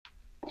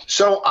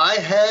So I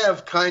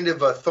have kind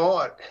of a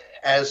thought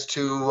as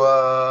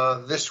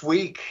to this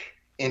week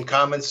in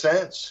Common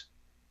Sense.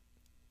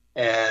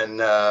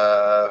 And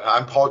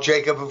I'm Paul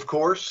Jacob, of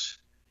course,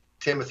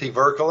 Timothy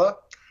Verkula.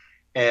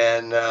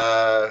 And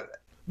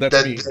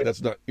That's me.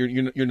 That's not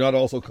you're not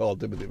also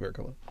called Timothy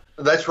Verkula.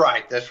 That's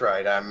right. That's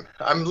right.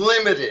 I'm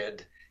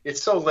limited.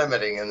 It's so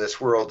limiting in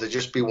this world to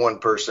just be one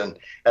person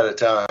at a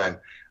time.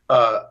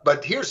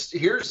 But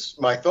here's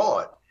my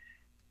thought.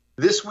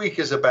 This week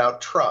is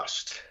about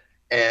trust.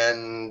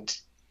 And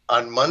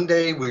on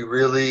Monday, we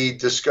really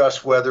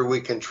discuss whether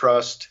we can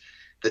trust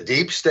the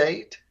deep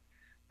state,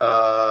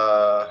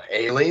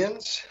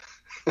 aliens.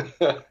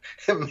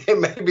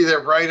 Maybe they're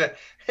right.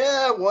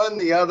 One,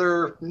 the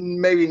other,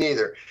 maybe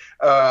neither.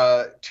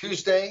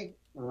 Tuesday,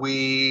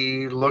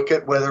 we look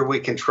at whether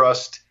we can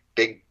trust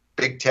big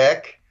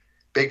tech,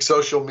 big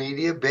social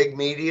media,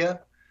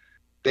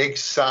 big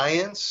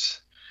science.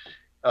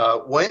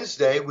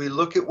 Wednesday, we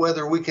look at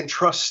whether we can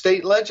trust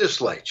state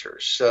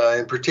legislatures,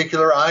 in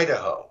particular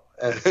Idaho.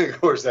 And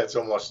of course, that's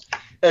almost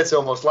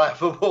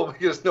laughable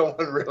because no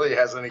one really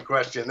has any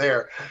question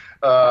there.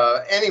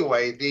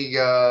 Anyway,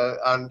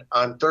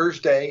 on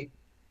Thursday,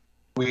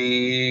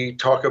 we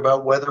talk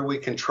about whether we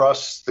can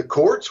trust the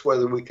courts,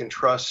 whether we can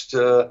trust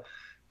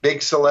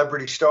big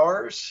celebrity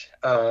stars,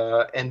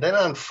 and then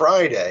on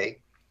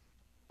Friday,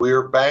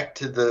 we're back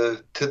to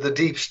the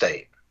deep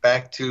state,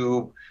 back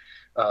to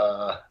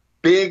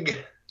big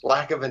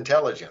lack of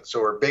intelligence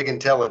or big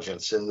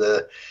intelligence with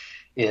the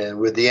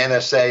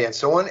NSA and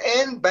so on,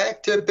 and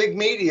back to big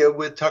media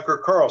with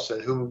Tucker Carlson,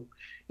 who,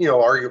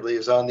 arguably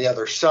is on the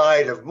other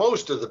side of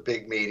most of the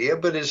big media,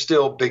 but is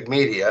still big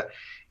media,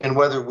 and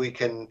whether we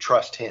can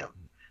trust him.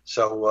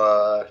 So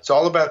it's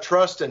all about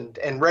trust,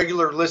 and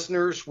regular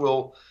listeners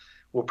will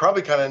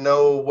probably kind of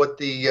know what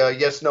the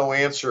yes/no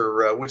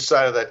answer, which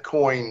side of that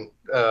coin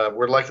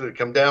we're likely to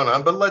come down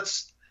on. But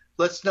let's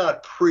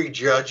not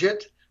prejudge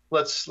it.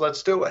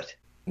 Let's do it.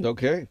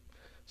 Okay.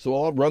 So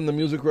I'll run the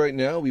music right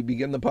now. We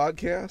begin the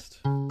podcast.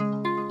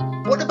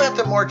 What about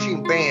the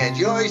marching band?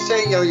 You always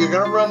say, you're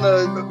going to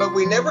run but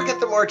we never get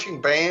the marching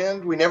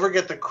band. We never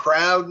get the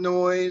crowd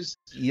noise.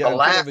 Yeah, the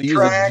laugh use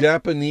a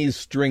Japanese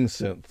string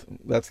synth.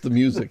 That's the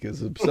music,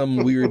 is some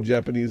weird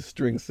Japanese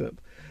string synth.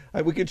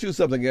 We could choose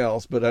something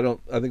else, but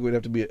I think we'd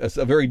have to be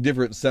a very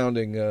different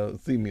sounding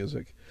theme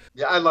music.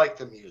 Yeah, I like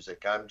the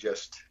music. I'm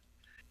just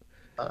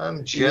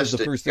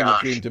the first thing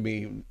that came to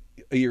me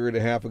a year and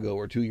a half ago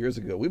or 2 years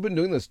ago. We've been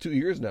doing this 2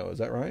 years now. Is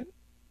that right?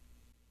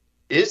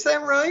 Is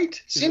that right?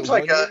 Seems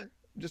like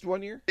just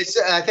 1 year.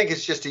 I think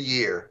it's just a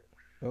year.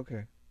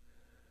 Okay.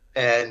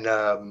 And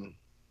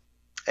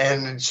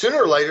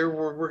sooner or later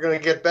we're going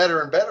to get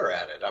better and better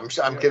at it.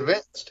 I'm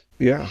convinced.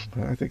 Yeah,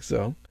 I think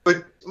so.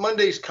 But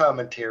Monday's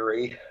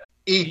commentary,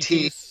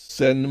 E.T.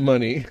 Send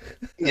money.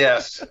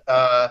 Yes.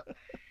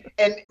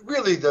 And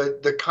really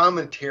the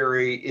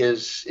commentary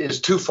is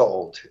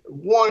twofold.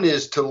 One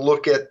is to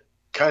look at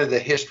kind of the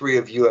history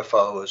of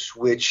UFOs,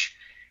 which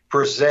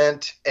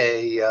present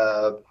a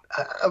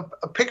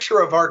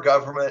picture of our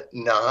government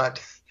not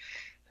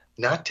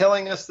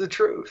telling us the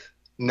truth,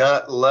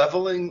 not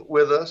leveling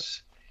with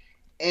us,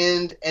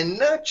 and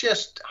not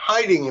just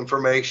hiding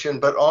information,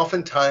 but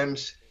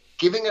oftentimes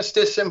giving us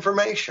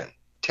disinformation,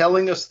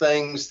 telling us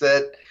things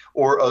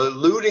or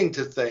alluding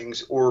to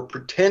things or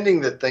pretending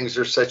that things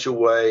are such a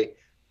way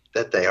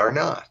that they are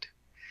not.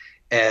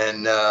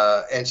 And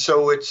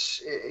so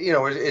it's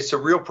a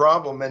real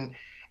problem. And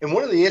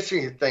one of the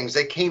interesting things,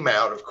 they came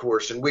out, of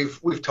course, and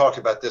we've talked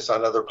about this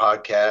on other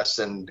podcasts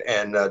and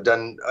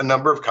done a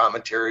number of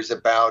commentaries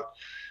about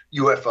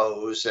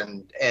UFOs.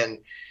 And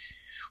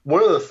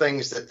one of the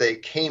things that they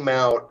came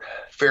out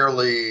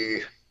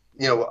fairly,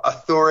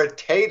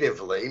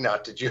 authoritatively,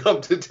 not to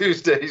jump to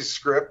Tuesday's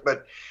script,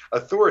 but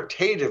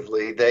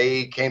authoritatively,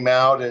 they came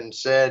out and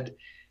said,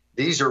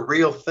 these are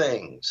real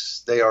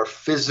things. They are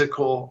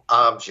physical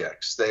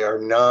objects. They are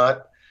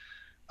not,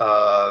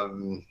 what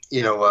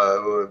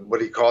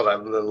do you call it?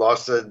 I've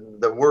lost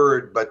the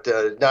word, but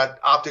not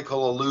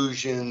optical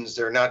illusions.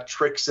 They're not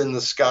tricks in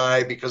the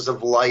sky because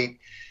of light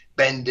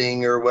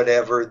bending or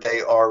whatever.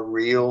 They are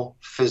real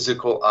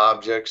physical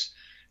objects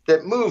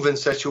that move in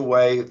such a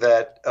way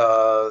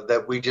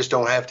that we just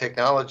don't have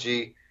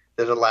technology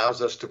that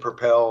allows us to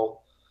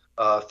propel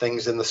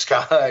things in the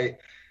sky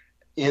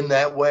in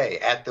that way,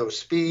 at those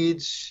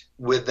speeds,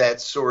 with that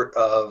sort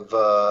of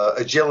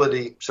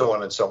agility, so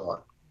on and so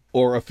on.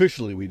 Or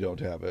officially we don't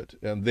have it,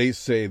 and they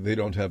say they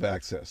don't have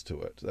access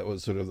to it. That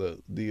was sort of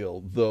the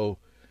deal. Though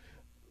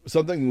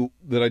something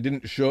that I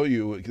didn't show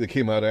you that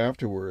came out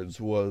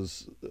afterwards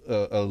was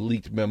a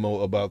leaked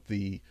memo about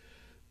the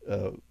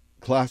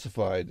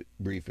classified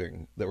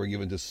briefing that were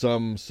given to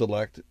some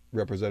select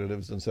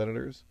representatives and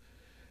senators.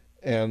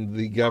 And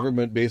the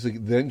government basically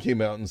then came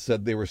out and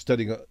said they were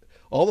studying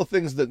all the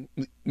things that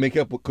make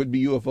up what could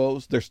be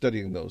UFOs. They're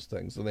studying those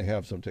things, and they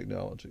have some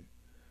technology.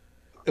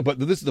 But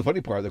this is the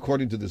funny part.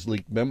 According to this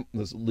leaked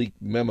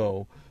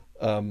memo,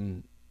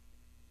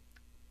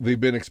 They've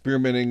been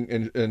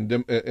experimenting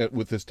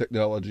with this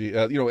technology.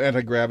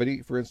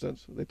 Anti-gravity, for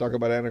instance. They talk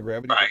about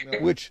anti-gravity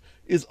technology, which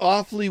is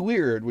awfully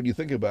weird when you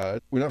think about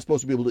it. We're not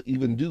supposed to be able to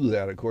even do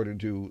that according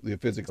to the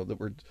physics that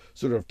we're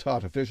sort of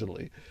taught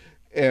officially.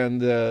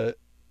 And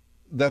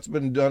that's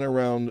been done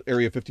around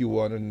Area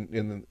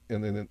 51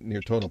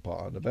 near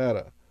Tonopah,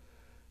 Nevada.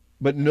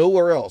 But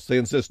nowhere else. They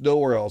insist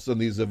nowhere else.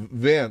 And these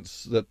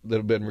events that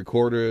have been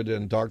recorded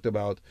and talked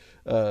about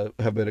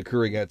have been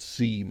occurring at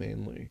sea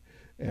mainly,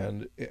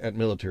 and at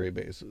military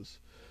bases.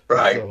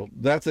 Right. So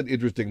that's an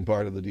interesting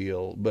part of the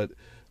deal. But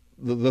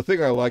the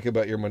thing I like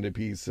about your Monday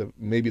piece,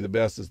 maybe the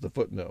best, is the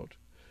footnote.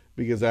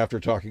 Because after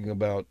talking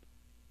about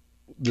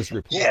this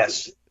report,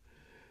 yes,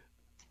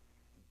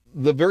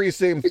 the very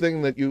same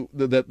thing that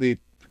the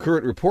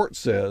current report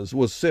says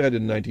was said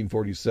in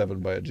 1947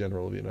 by a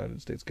general of the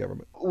United States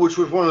government. Which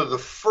was one of the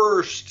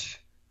first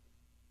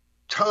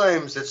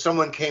times that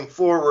someone came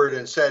forward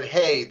and said,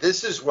 hey,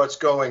 this is what's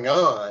going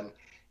on.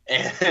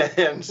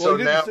 And so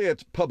he didn't say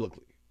it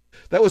publicly.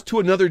 That was to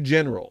another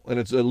general, and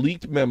it's a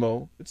leaked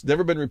memo. It's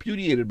never been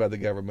repudiated by the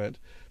government.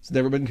 It's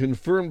never been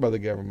confirmed by the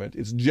government.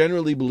 It's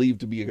generally believed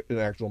to be an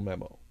actual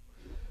memo.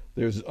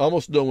 There's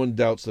almost no one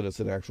doubts that it's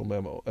an actual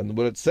memo. And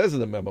what it says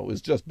in the memo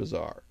is just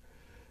bizarre,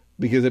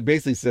 because it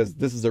basically says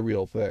this is a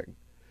real thing.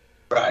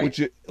 Right.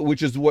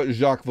 Which is what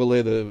Jacques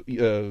Vallée,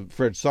 the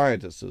French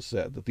scientist, has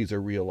said, that these are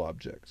real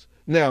objects.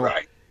 Now,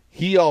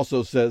 he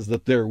also says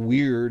that they're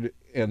weird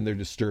and they're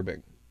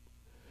disturbing.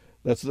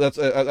 That's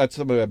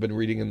something I've been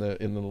reading in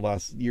the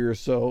last year or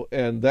so,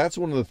 and that's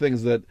one of the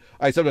things that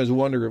I sometimes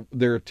wonder if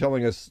they're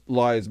telling us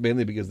lies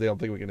mainly because they don't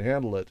think we can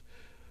handle it.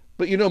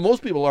 But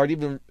most people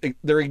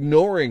they're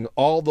ignoring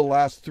all the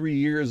last 3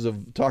 years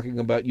of talking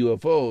about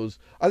UFOs.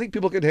 I think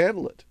people can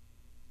handle it.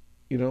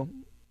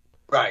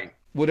 Right.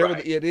 Whatever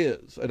the it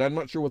is, and I'm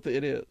not sure what the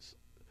it is.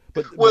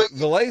 But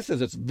Vallée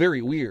says it's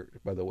very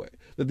weird, by the way,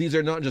 that these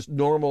are not just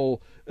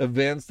normal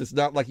events. It's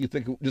not like you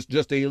think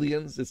just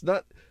aliens. It's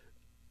not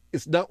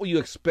what you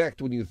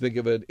expect when you think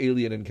of an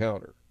alien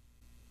encounter.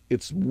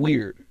 It's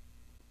weird.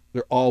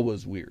 They're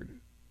always weird,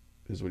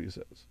 is what he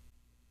says.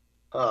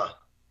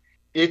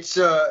 It's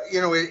part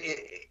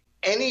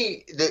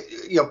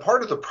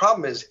of the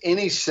problem is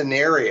any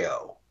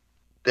scenario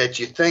that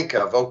you think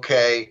of.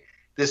 Okay,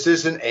 this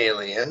isn't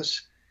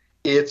aliens.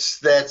 It's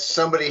that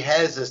somebody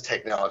has this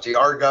technology,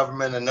 our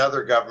government,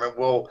 another government.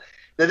 Well,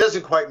 that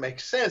doesn't quite make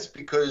sense,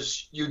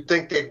 because you'd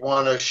think they'd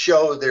want to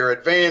show their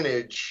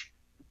advantage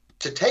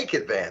to take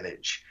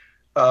advantage.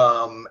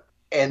 And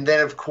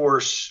then, of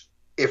course,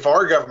 if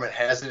our government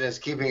has it and is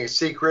keeping it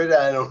secret,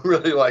 I don't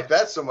really like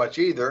that so much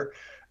either.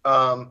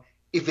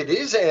 If it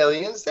is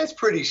aliens, that's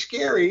pretty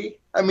scary.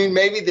 I mean,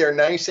 maybe they're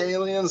nice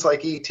aliens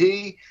like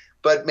E.T.,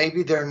 but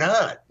maybe they're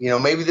not.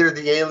 Maybe they're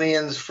the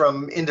aliens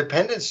from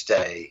Independence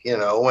Day,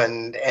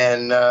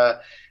 and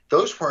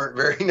those weren't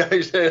very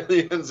nice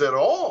aliens at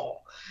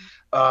all.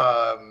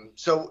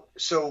 So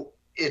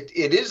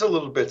it is a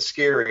little bit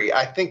scary.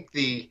 I think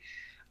the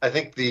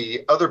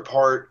other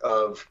part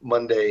of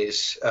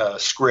Monday's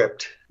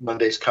script,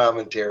 Monday's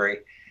commentary,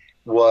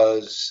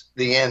 was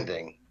the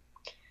ending.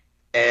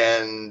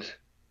 And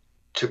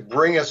to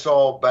bring us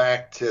all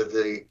back to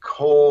the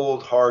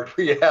cold, hard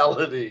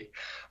reality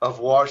of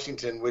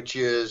Washington, which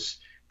is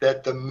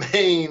that the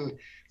main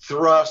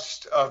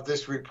thrust of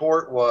this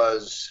report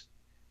was,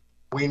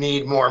 we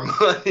need more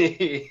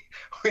money.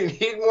 We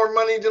need more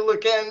money to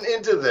look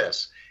into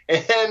this.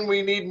 And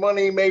we need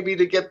money maybe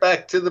to get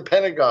back to the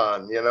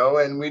Pentagon,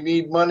 and we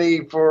need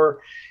money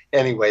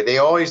anyway, they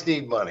always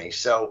need money.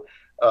 So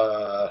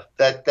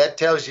that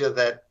tells you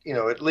that,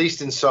 at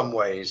least in some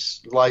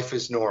ways, life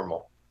is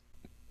normal.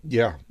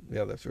 Yeah,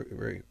 that's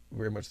very,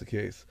 very much the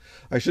case.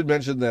 I should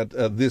mention that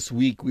this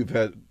week we've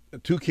had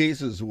 2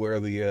 cases where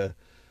the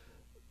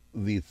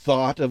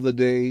thought of the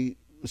day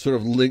sort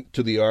of linked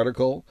to the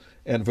article.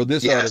 And for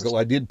this article,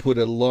 I did put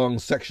a long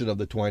section of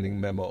the Twining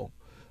memo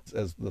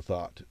as the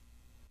thought.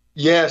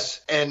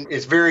 Yes, and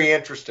it's very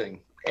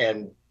interesting.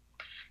 And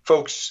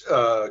folks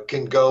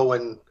can go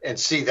and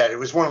see that. It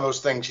was one of those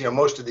things,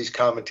 most of these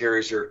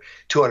commentaries are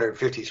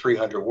 250,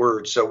 300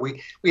 words. So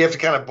we have to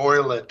kind of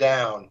boil it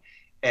down.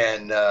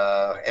 And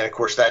of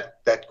course,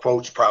 that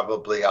quote's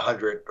probably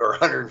 100 or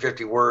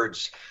 150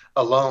 words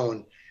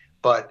alone.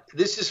 But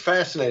this is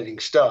fascinating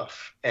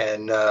stuff.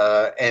 And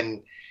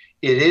it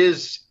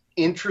is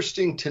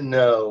interesting to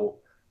know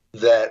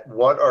that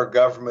what our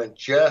government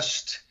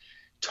just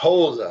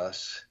told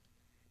us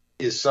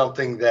is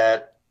something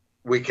that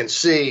we can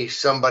see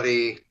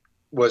somebody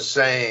was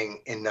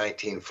saying in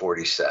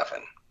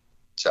 1947.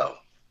 So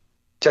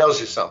tells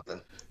you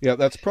something. Yeah,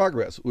 that's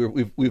progress. We've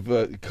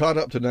caught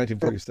up to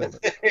 1947.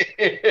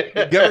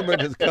 The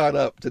government has caught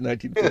up to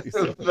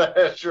 1947.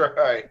 That's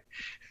right.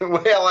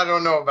 Well, I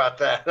don't know about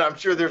that. I'm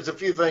sure there's a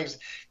few things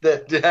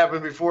that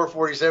happened before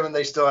 47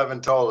 they still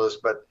haven't told us.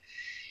 But,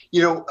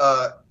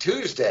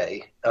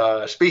 Tuesday,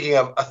 speaking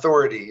of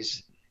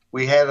authorities,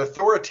 we had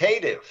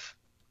authoritative.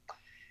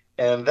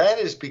 And that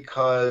is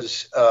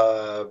because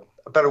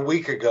about a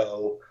week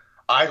ago,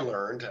 I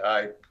learned.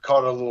 I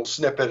caught a little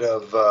snippet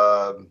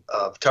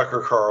of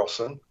Tucker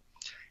Carlson,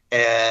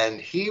 and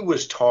he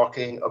was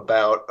talking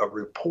about a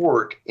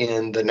report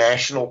in the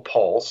National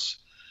Pulse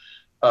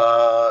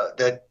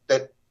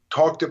that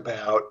talked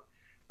about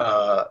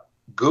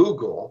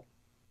Google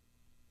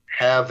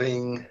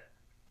having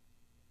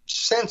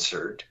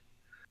censored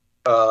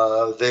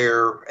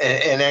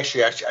and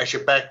actually I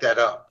should back that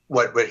up.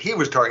 What he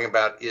was talking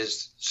about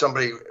is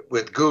somebody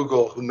with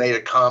Google who made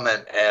a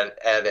comment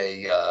at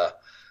a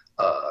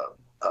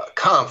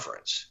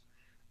conference.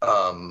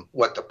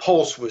 What the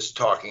Pulse was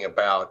talking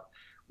about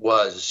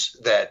was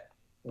that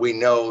we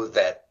know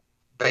that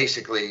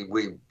basically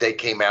they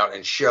came out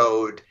and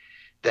showed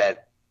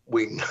that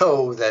we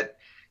know that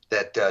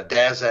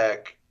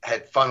Daszak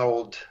had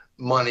funneled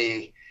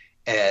money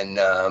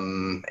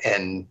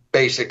and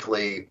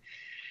basically,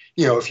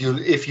 you know, if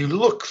you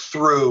look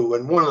through,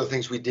 and one of the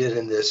things we did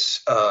in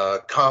this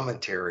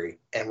commentary,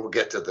 and we'll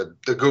get to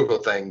the Google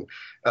thing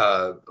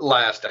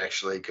last,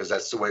 actually, because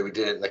that's the way we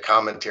did it in the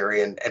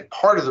commentary. And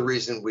part of the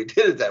reason we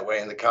did it that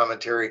way in the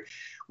commentary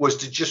was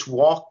to just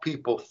walk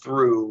people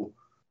through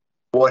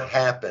what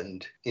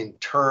happened in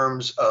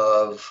terms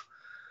of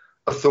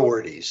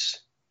authorities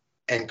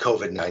and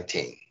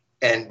COVID-19.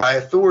 And by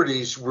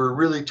authorities, we're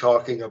really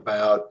talking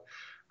about,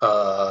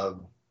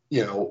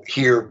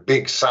 here,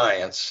 big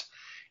science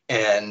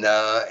and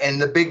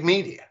the big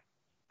media.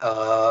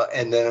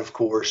 And then, of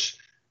course,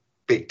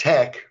 big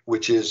tech,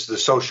 which is the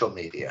social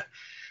media.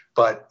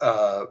 But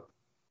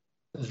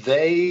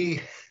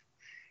they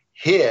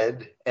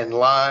hid and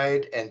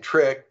lied and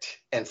tricked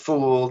and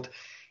fooled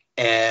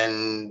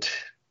and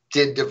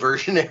did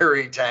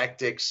diversionary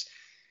tactics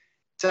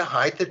to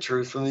hide the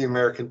truth from the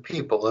American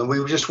people. And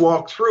we just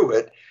walked through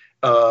it.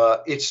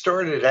 It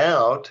started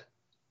out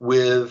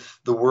with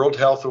the World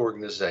Health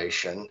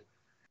Organization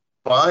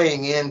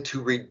buying into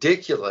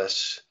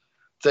ridiculous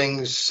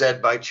things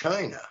said by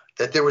China,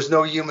 that there was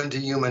no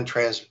human-to-human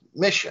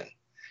transmission.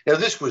 Now,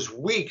 this was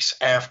weeks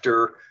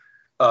after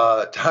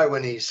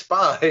Taiwanese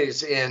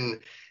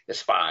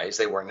spies,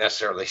 they weren't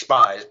necessarily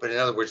spies, but in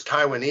other words,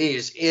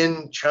 Taiwanese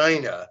in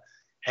China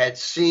had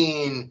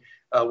seen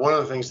one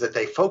of the things that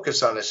they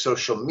focus on is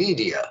social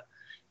media.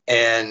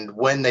 And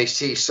when they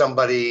see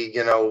somebody,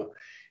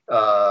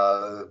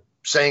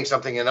 saying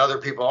something and other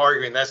people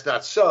arguing that's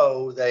not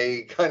so,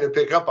 they kind of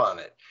pick up on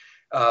it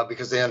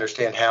because they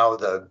understand how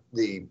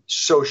the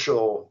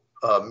social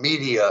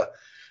media,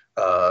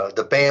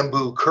 the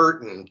bamboo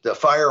curtain, the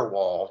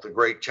firewall, the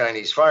great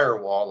Chinese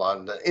firewall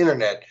on the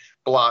internet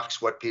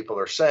blocks what people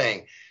are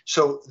saying.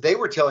 So they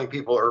were telling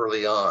people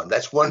early on.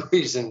 That's one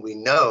reason we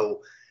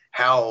know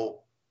how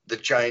the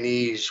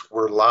Chinese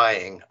were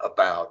lying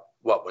about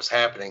what was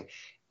happening.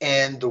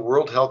 And the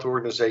World Health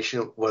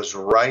Organization was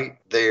right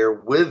there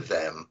with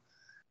them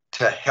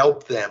to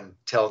help them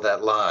tell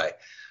that lie.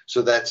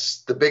 So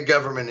that's the big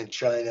government in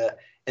China,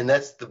 and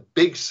that's the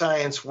big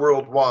science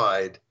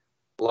worldwide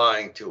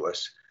lying to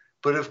us.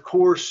 But of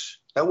course,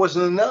 that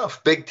wasn't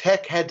enough. Big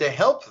tech had to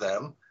help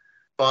them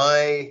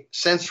by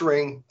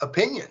censoring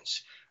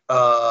opinions.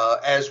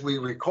 As we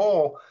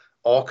recall,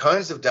 all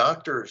kinds of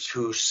doctors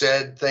who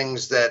said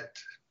things that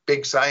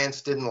big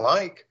science didn't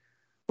like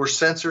were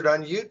censored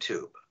on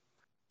YouTube.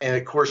 And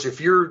of course, if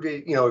you're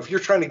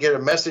trying to get a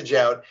message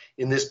out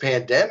in this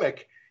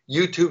pandemic,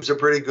 YouTube's a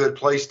pretty good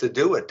place to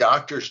do it.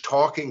 Doctors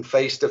talking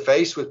face to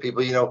face with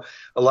people.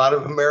 A lot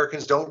of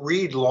Americans don't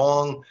read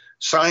long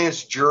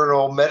science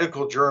journal,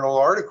 medical journal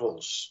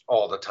articles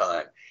all the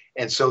time.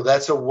 And so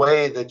that's a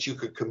way that you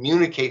could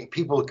communicate and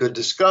people could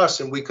discuss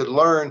and we could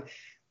learn.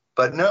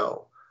 But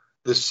no,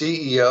 the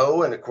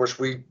CEO, and of course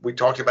we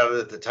talked about it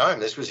at the time.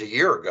 This was a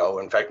year ago.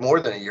 In fact, more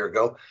than a year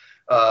ago.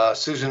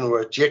 Susan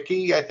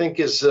Wojcicki, I think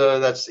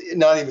that's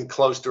not even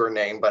close to her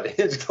name, but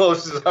as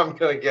close as I'm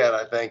going to get,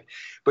 I think.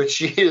 But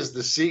she is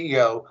the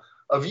CEO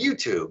of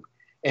YouTube.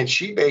 And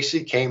she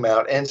basically came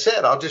out and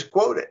said, I'll just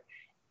quote it,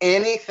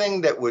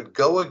 anything that would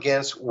go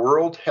against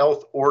World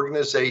Health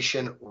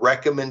Organization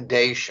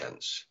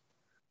recommendations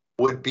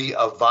would be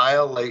a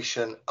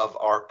violation of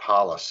our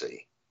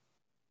policy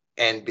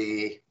and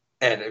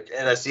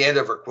that's the end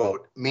of her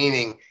quote,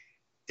 meaning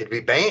it'd be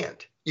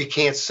banned. You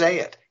can't say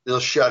it. They'll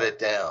shut it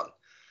down.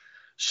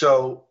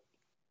 So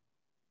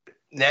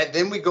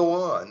then we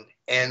go on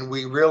and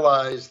we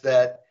realize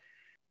that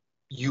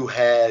you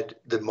had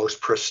the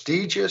most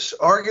prestigious,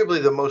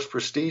 arguably the most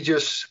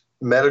prestigious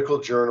medical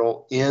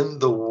journal in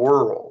the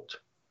world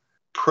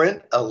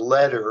print a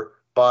letter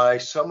by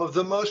some of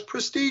the most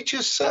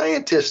prestigious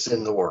scientists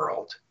in the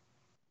world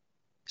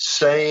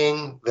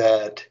saying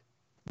that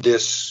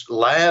this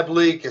lab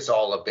leak is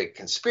all a big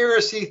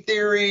conspiracy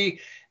theory.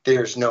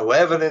 There's no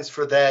evidence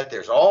for that.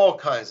 There's all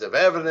kinds of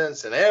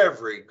evidence, and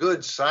every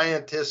good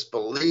scientist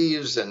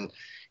believes and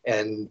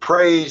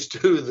prays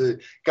to the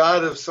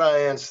God of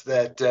science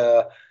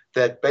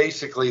that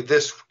basically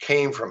this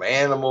came from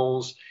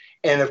animals.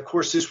 And of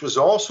course, this was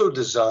also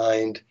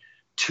designed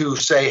to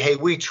say, hey,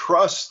 we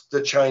trust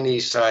the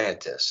Chinese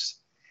scientists.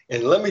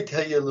 And let me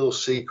tell you a little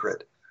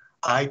secret.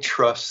 I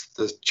trust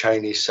the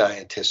Chinese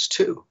scientists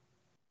too.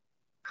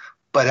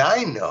 But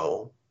I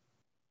know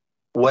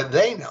what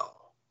they know,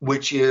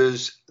 which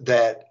is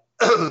that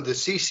the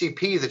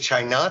CCP, the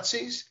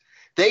Chinazis,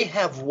 they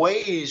have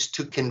ways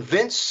to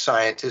convince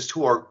scientists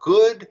who are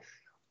good,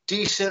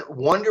 decent,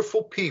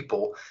 wonderful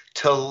people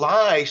to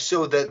lie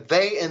so that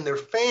they and their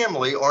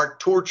family aren't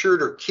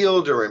tortured or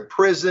killed or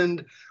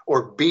imprisoned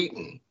or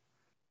beaten.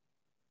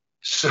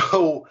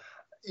 So,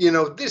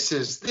 this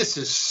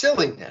is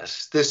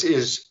silliness. This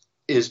is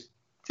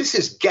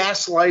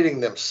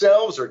gaslighting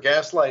themselves or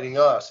gaslighting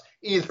us.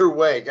 Either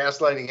way,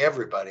 gaslighting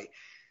everybody.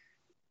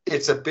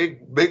 It's a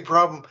big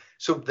problem.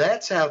 So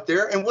that's out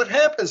there. And what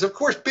happens? Of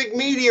course, big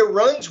media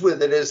runs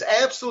with it as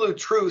absolute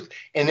truth.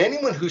 And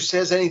anyone who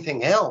says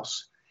anything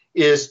else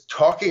is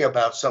talking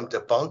about some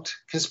debunked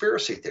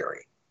conspiracy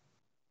theory.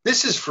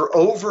 This is for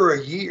over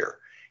a year.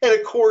 And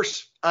of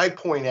course, I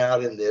point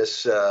out in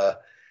this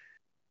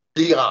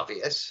the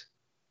obvious,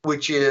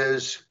 which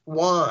is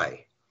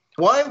why?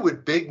 Why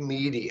would big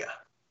media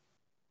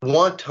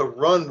want to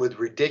run with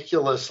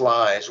ridiculous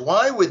lies?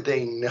 Why would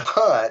they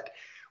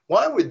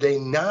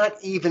not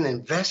even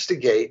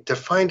investigate to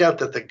find out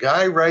that the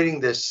guy writing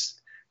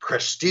this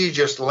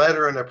prestigious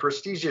letter in a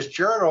prestigious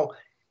journal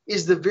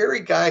is the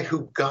very guy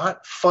who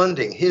got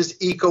funding? His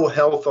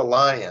EcoHealth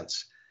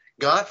Alliance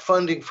got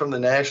funding from the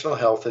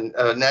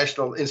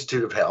National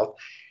Institute of Health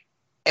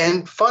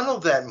and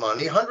funneled that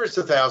money, hundreds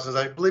of thousands,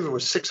 I believe it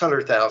was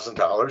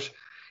 $600,000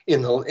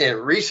 in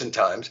recent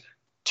times,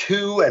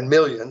 and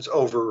millions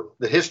over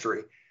the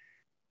history,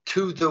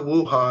 to the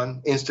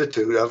Wuhan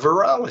Institute of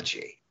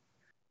Virology.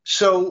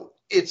 So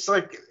it's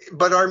like,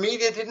 but our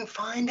media didn't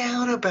find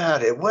out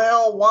about it.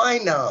 Well, why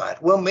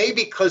not? Well,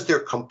 maybe because they're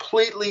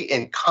completely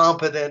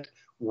incompetent,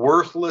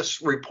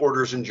 worthless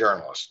reporters and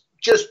journalists,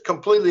 just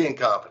completely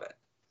incompetent.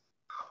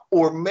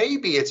 Or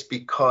maybe it's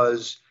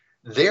because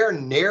their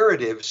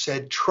narrative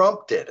said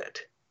Trump did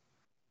it.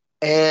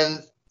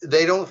 And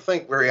they don't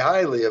think very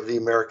highly of the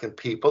American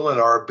people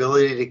and our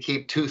ability to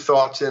keep two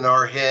thoughts in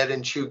our head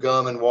and chew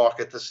gum and walk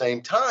at the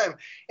same time.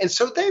 And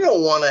so they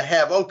don't want to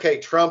have, okay,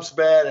 Trump's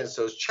bad and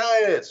so is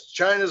China. It's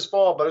China's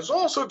fault, but it's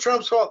also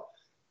Trump's fault.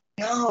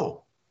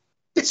 No,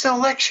 it's an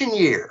election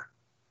year.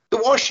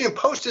 The Washington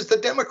Post is the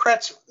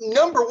Democrats'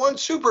 number one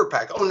super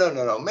PAC. Oh,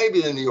 no.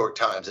 Maybe the New York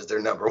Times is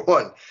their number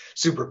one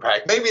super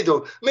PAC. Maybe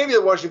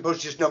the Washington Post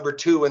is just number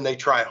two and they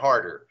try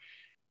harder.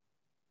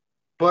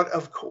 But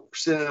of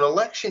course, in an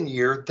election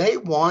year, they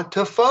want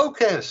to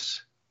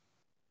focus.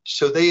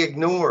 So they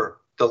ignore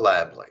the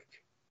lab leak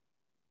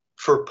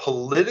for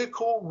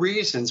political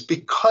reasons,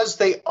 because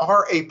they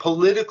are a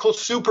political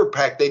super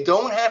PAC. They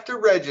don't have to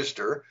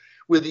register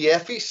with the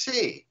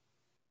FEC,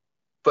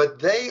 but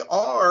they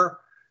are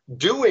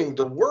doing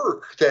the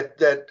work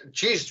that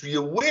geez,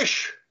 you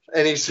wish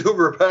any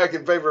super PAC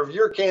in favor of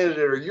your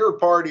candidate or your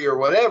party or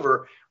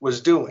whatever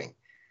was doing.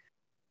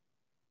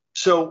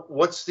 So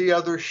what's the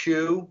other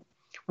shoe?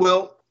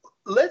 Well,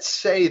 let's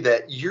say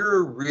that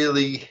you're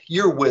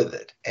with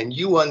it and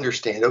you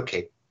understand,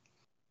 okay,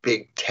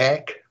 big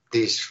tech,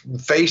 these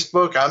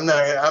Facebook, I'm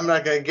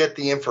not going to get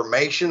the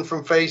information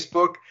from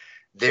Facebook.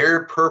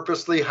 They're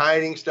purposely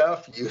hiding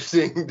stuff,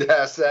 using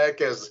DASAC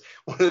as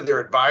one of their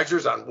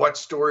advisors on what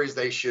stories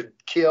they should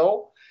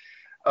kill.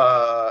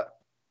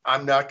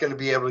 I'm not going to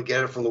be able to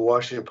get it from the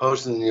Washington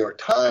Post and the New York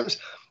Times.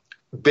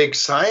 Big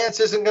science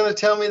isn't going to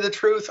tell me the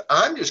truth.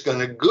 I'm just going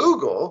to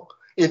Google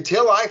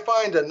until I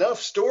find enough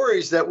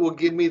stories that will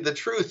give me the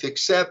truth,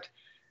 except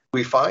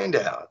we find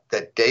out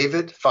that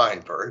David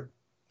Feinberg,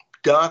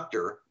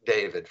 Dr.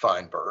 David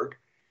Feinberg,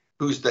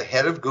 who's the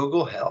head of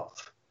Google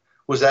Health,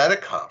 was at a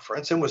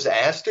conference and was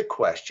asked a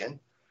question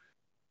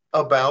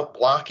about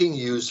blocking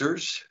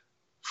users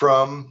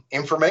from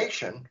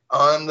information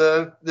on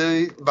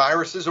the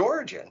virus's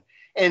origin.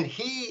 And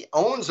he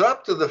owns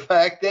up to the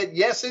fact that,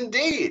 yes,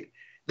 indeed,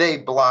 they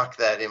blocked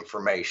that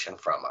information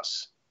from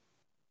us.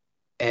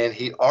 And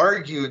he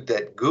argued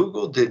that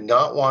Google did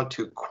not want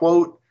to,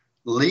 quote,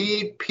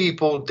 lead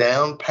people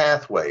down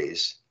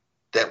pathways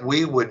that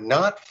we would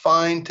not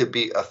find to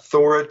be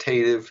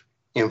authoritative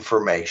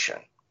information,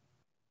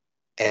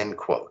 end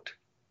quote.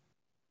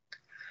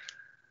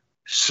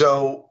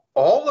 So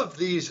all of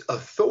these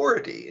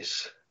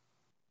authorities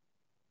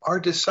are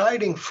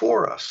deciding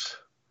for us.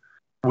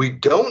 We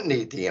don't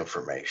need the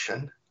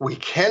information. We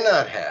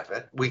cannot have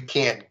it. We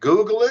can't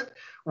Google it.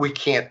 We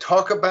can't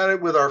talk about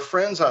it with our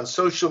friends on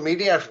social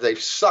media after they've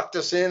sucked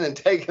us in and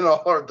taken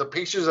all the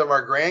pictures of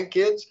our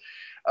grandkids.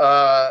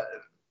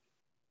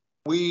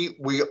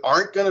 We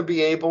aren't going to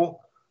be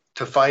able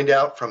to find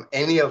out from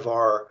any of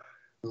our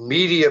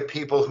media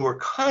people who are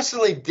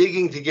constantly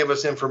digging to give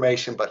us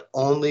information, but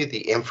only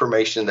the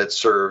information that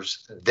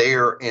serves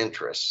their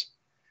interests.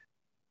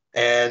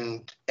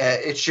 And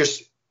it's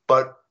just,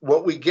 but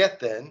what we get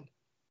then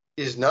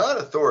is not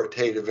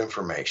authoritative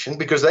information,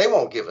 because they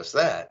won't give us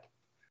that,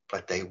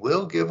 but they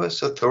will give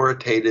us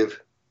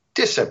authoritative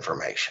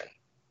disinformation.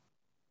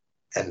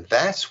 And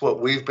that's what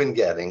we've been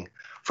getting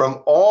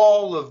from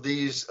all of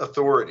these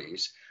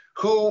authorities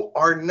who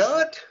are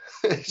not,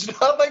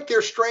 it's not like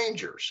they're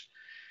strangers.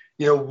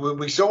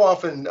 we so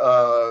often,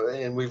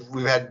 and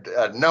we've had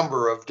a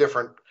number of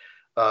different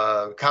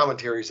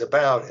commentaries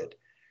about it.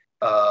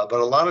 But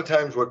a lot of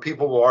times what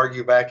people will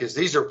argue back is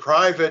these are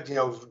private,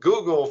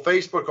 Google,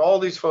 Facebook, all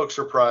these folks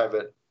are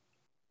private.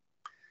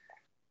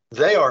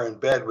 They are in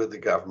bed with the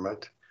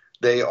government.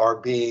 They are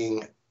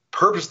being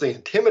purposely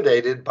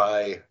intimidated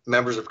by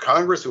members of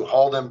Congress who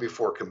haul them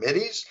before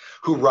committees,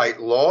 who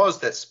write laws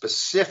that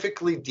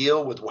specifically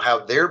deal with how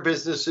their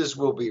businesses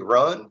will be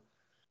run.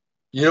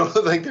 You don't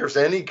think there's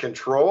any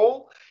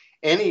control,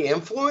 any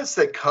influence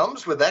that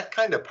comes with that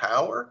kind of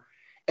power?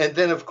 And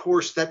then, of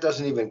course, that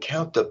doesn't even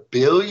count the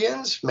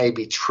billions,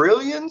 maybe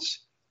trillions,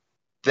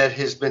 that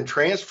has been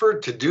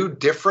transferred to do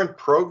different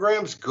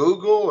programs,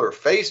 Google or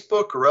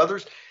Facebook or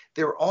others.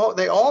 They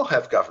all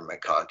have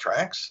government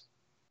contracts.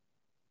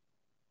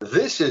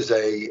 This is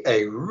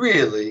a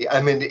really,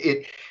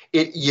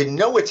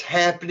 it's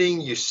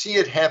happening. You see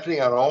it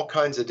happening on all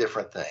kinds of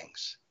different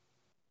things.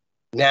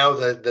 Now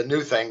the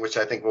new thing, which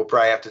I think we'll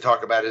probably have to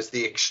talk about, is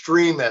the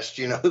extremists.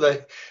 They're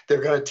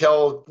going to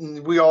tell,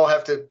 we all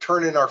have to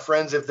turn in our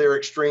friends if they're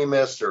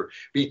extremists, or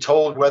be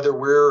told whether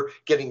we're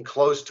getting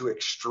close to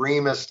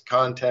extremist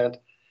content.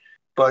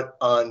 But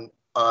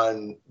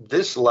on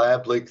this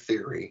lab leak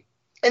theory,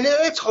 and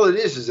that's all it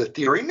is a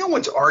theory. No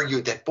one's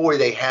argued that, boy,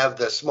 they have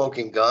the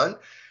smoking gun.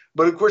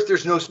 But of course,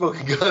 there's no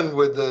smoking gun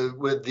with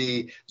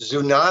the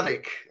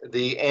zoonotic,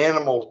 the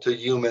animal to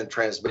human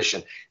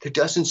transmission. There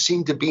doesn't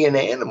seem to be an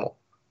animal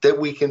that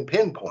we can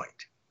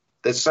pinpoint,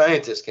 that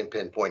scientists can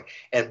pinpoint.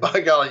 And by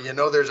golly,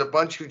 there's a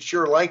bunch who'd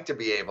sure like to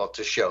be able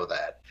to show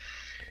that.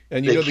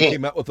 And they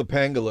came out with the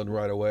pangolin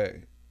right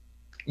away.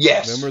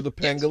 Yes. Remember the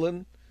pangolin?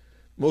 Yes.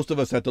 Most of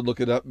us had to look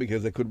it up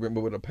because they couldn't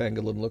remember what a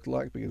pangolin looked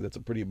like, because it's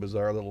a pretty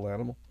bizarre little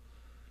animal.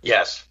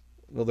 Yes.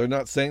 Well, they're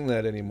not saying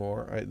that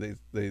anymore.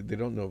 They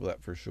don't know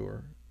that for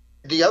sure.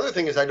 The other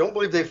thing is, I don't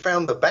believe they've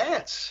found the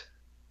bats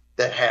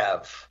that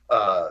have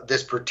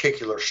this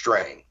particular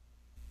strain.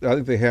 I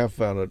think they have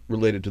found it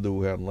related to the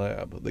Wuhan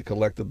lab. They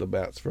collected the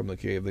bats from the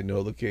cave. They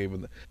know the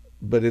cave,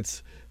 but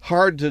it's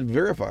hard to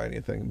verify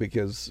anything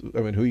because, who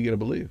are you going to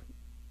believe?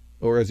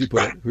 Or as you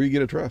put it, who are you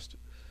going to trust?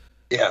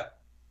 Yeah.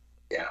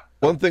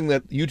 One thing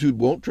that YouTube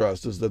won't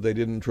trust is that they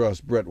didn't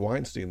trust Brett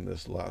Weinstein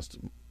this last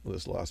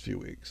few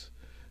weeks.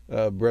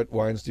 Brett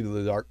Weinstein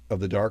of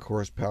the Dark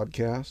Horse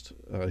podcast.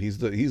 He's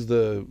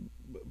the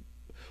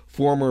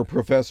former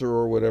professor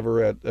or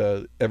whatever at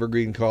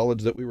Evergreen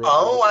College that we were.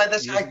 Oh, I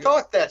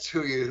thought that's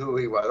who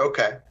he was.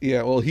 Okay.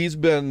 Yeah, well, he's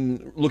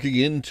been looking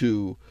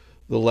into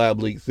the lab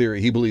leak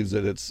theory. He believes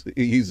that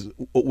he's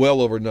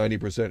well over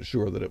 90%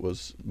 sure that it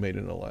was made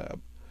in a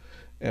lab.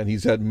 And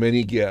he's had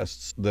many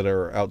guests that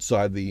are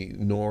outside the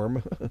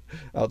norm,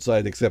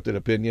 outside accepted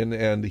opinion,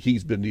 and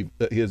he's been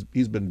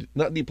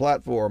not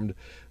deplatformed,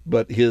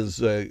 but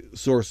his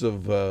source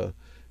of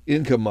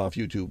income off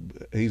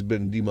YouTube, he's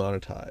been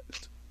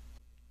demonetized.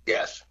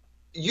 Yes,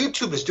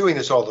 YouTube is doing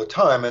this all the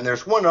time, and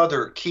there's one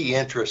other key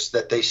interest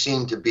that they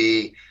seem to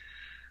be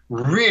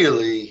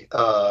really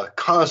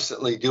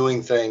constantly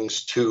doing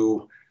things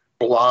to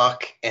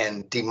block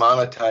and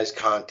demonetize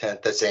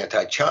content that's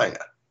anti-China.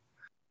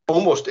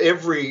 Almost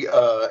every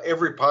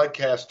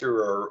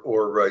podcaster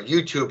or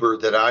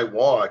YouTuber that I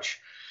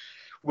watch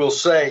will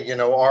say,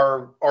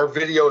 our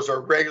videos are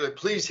regularly,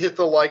 please hit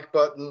the like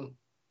button.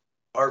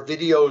 Our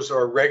videos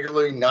are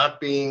regularly not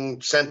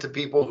being sent to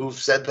people who've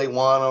said they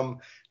want them.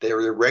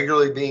 They're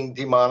regularly being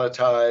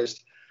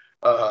demonetized.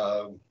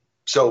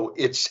 So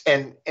it's,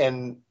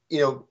 and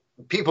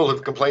people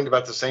have complained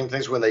about the same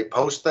things when they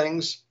post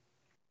things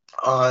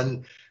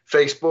on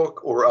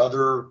Facebook or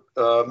other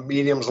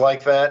mediums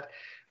like that.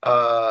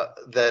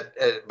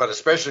 But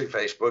especially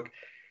Facebook,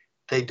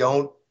 they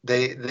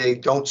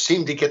don't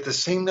seem to get the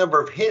same number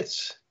of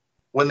hits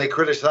when they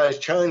criticize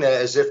China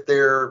as if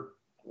they're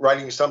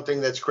writing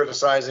something that's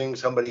criticizing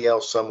somebody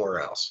else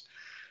somewhere else.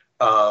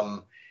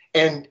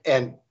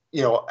 And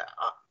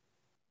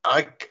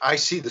I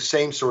see the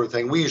same sort of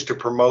thing. We used to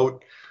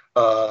promote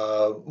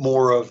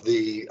more of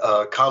the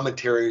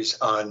commentaries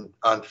on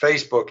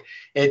Facebook,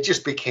 and it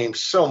just became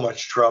so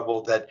much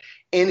trouble that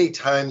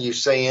anytime you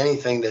say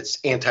anything that's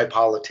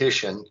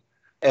anti-politician,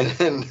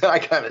 and I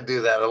kind of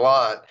do that a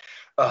lot,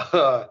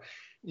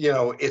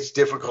 it's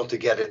difficult to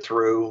get it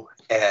through,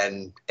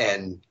 and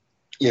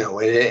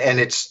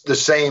it's the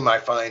same I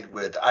find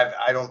with,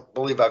 I don't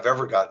believe I've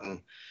ever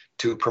gotten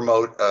to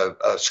promote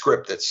a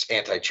script that's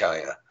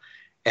anti-China,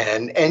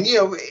 and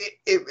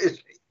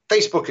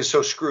Facebook is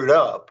so screwed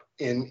up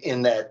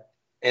in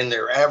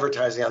their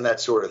advertising on that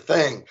sort of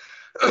thing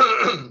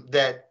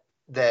that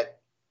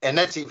and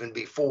that's even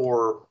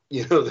before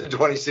the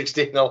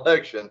 2016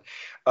 election,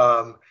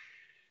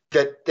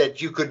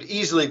 that you could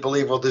easily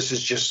believe, well, this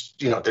is just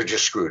they're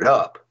just screwed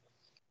up.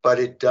 But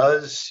it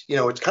does,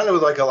 it's kind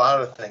of like a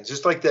lot of things,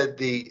 just like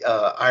the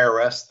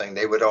IRS thing.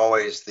 They would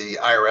always, the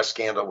IRS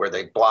scandal where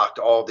they blocked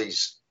all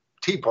these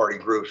Tea Party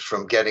groups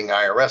from getting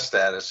IRS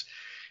status.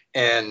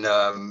 And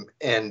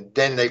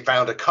then they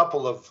found a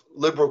couple of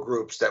liberal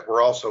groups that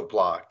were also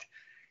blocked.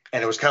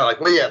 And it was kind of like,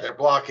 well, yeah, they're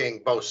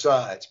blocking both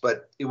sides,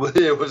 but it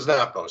was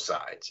not both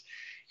sides.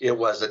 It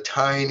was a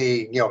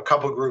tiny,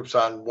 couple groups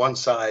on one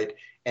side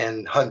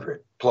and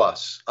 100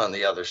 plus on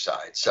the other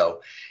side.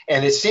 So,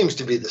 and it seems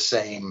to be the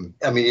same.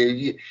 I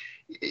mean,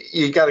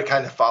 you got to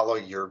kind of follow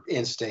your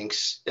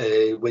instincts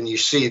when you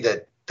see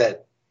that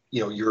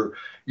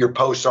your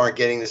posts aren't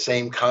getting the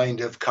same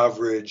kind of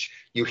coverage.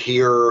 You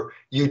hear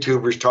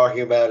YouTubers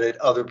talking about it,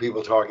 other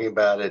people talking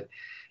about it.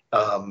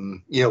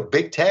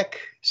 Big tech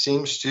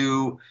seems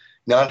to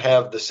not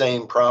have the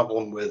same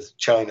problem with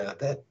China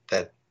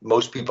that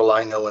most people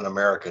I know in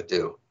America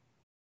do.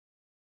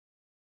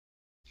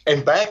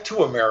 And back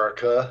to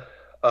America,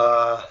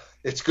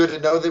 it's good to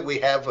know that we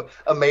have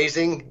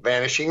amazing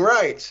vanishing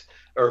rights,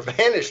 or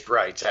vanished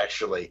rights,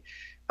 actually.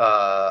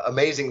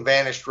 Amazing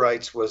Vanished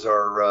Rights was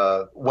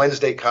our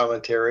Wednesday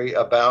commentary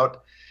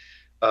about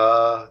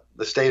the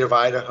state of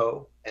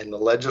Idaho and the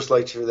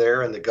legislature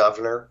there and the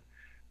governor.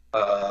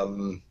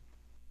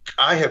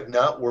 I have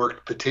not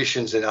worked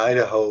petitions in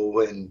Idaho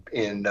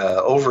in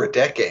over a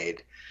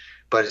decade,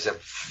 but it's a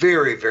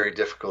very, very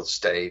difficult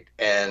state.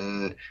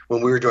 And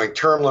when we were doing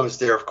term limits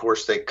there, of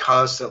course, they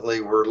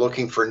constantly were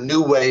looking for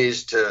new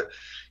ways to,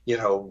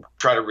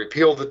 try to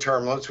repeal the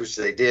term limits, which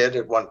they did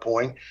at one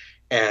point,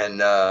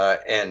 and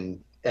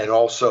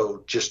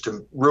also just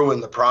to ruin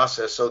the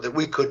process so that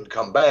we couldn't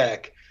come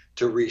back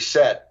to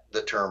reset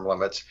the term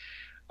limits.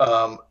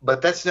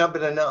 But that's not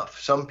been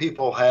enough. Some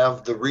people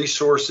have the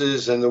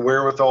resources and the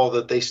wherewithal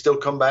that they still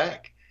come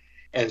back.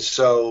 And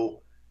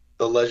so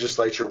the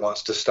legislature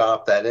wants to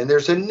stop that. And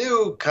there's a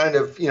new kind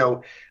of,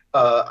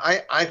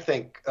 I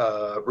think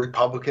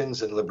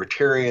Republicans and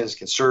libertarians,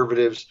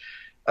 conservatives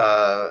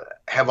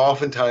have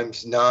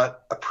oftentimes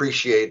not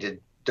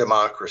appreciated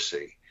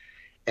democracy.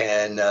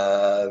 And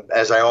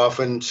as I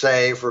often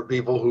say, for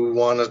people who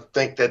want to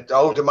think that,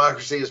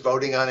 democracy is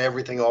voting on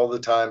everything all the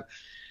time,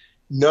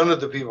 none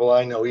of the people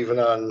I know, even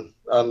on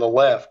the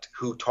left,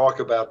 who talk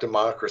about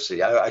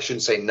democracy, I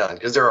shouldn't say none,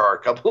 because there are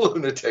a couple of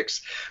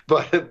lunatics,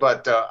 but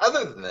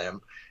other than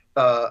them,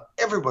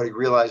 everybody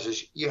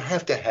realizes you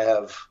have to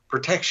have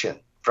protection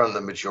from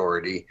the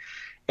majority,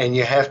 and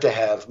you have to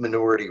have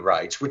minority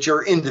rights, which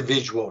are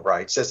individual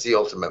rights. That's the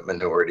ultimate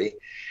minority.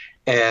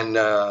 And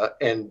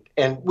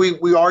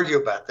we argue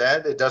about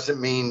that. It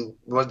doesn't mean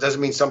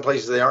some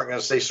places they aren't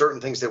going to say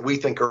certain things that we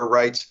think are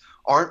rights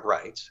aren't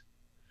rights.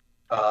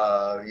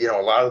 A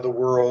lot of the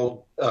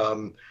world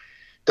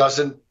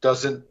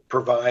doesn't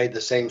provide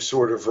the same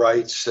sort of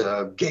rights.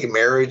 Gay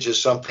marriage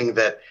is something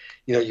that,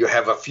 you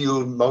have a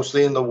few,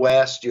 mostly in the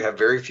West. You have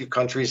very few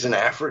countries in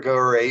Africa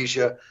or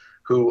Asia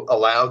who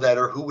allow that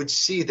or who would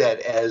see that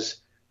as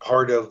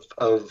part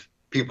of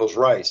people's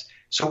rights.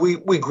 So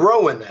we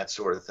grow in that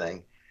sort of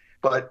thing.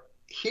 But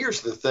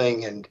here's the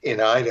thing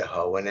in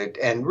Idaho,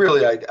 and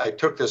really I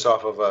took this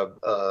off of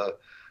a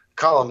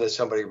column that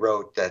somebody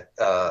wrote that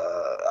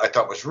I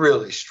thought was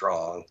really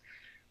strong,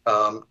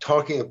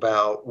 talking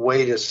about,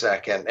 wait a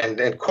second,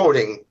 and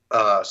quoting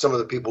some of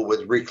the people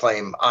with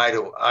Reclaim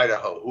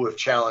Idaho who have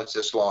challenged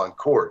this law in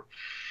court.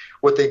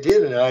 What they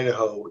did in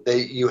Idaho,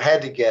 you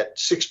had to get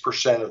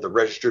 6% of the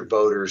registered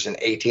voters in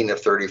 18 of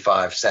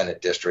 35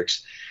 Senate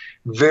districts.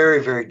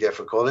 Very, very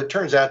difficult. It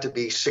turns out to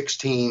be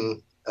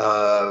 16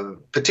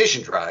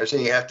 petition drives,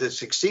 and you have to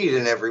succeed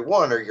in every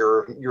one or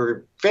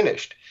you're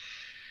finished.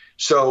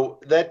 So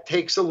that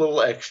takes a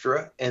little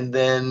extra, and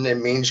then it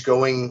means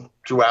going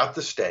throughout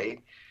the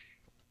state.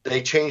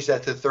 They changed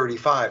that to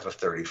 35 of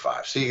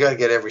 35. So you got to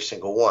get every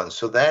single one.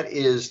 So that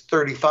is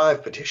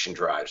 35 petition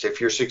drives. If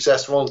you're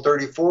successful in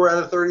 34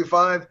 out of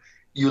 35,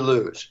 you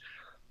lose.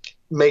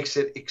 Makes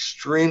it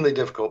extremely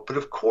difficult. But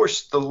of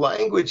course, the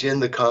language in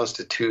the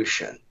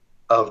Constitution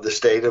of the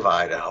state of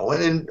Idaho,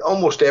 and in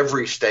almost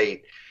every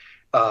state,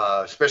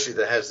 especially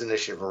that has the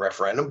initiative of a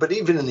referendum, but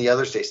even in the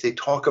other states, they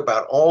talk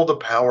about all the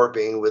power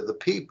being with the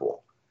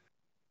people.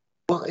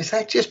 Well, is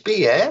that just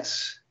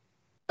BS?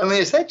 I mean,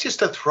 is that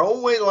just a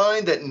throwaway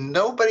line that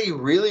nobody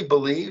really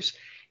believes?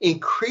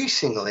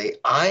 Increasingly,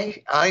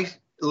 I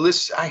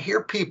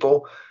hear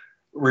people,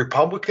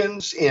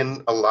 Republicans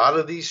in a lot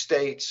of these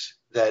states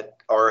that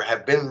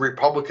have been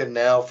Republican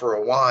now for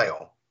a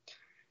while,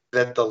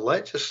 that the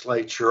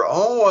legislature,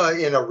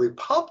 in a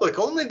republic,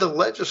 only the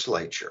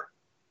legislature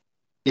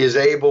is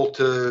able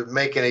to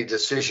make any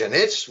decision.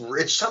 It's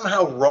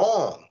somehow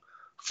wrong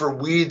for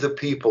we the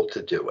people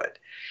to do it.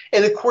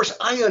 And of course,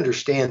 I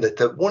understand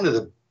that one of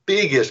the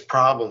biggest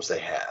problems they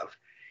have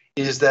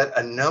is that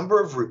a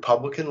number of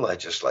Republican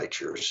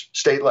legislatures,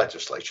 state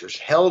legislatures,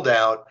 held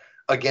out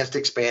against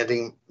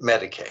expanding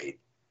Medicaid,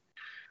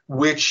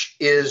 which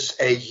is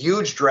a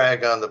huge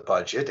drag on the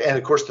budget. And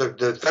of course,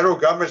 the federal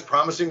government's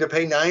promising to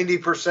pay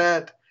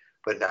 90%,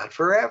 but not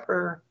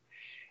forever.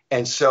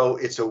 And so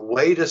it's a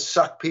way to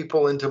suck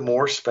people into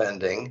more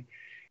spending.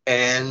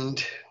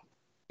 And,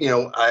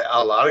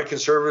 a lot of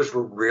conservatives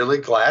were really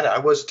glad, I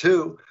was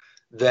too,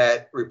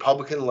 that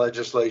Republican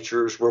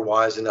legislatures were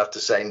wise enough to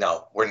say,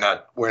 no, we're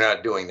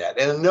not doing that.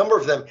 And a number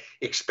of them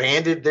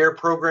expanded their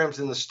programs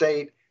in the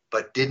state,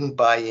 but didn't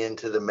buy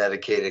into the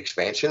Medicaid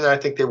expansion. And I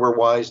think they were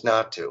wise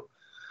not to.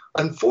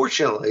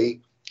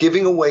 Unfortunately,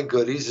 giving away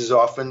goodies is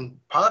often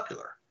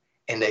popular,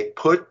 and they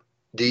put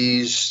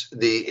the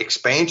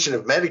expansion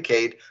of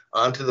Medicaid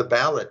onto the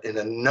ballot in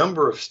a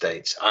number of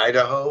states: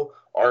 Idaho,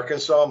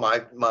 Arkansas,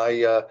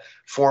 my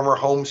former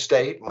home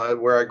state,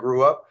 where I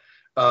grew up,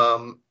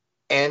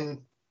 and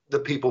the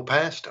people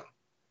passed them.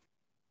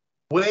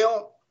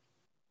 Well,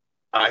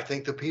 I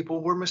think the people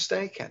were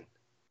mistaken.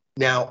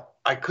 Now,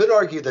 I could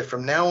argue that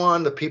from now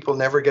on, the people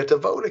never get to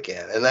vote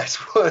again, and that's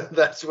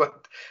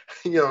what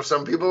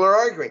some people are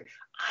arguing.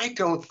 I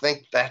don't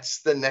think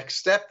that's the next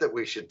step that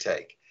we should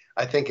take.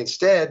 I think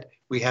instead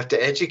we have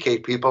to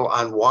educate people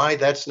on why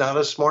that's not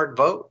a smart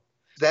vote.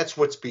 That's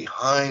what's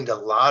behind a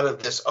lot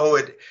of this.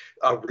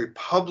 A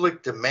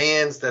republic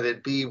demands that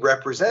it be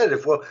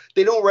representative. Well,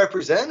 they don't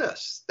represent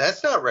us.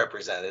 That's not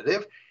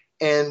representative.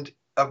 And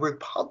a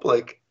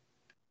republic,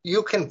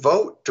 you can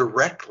vote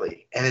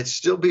directly and it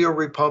still be a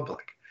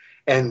republic.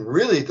 And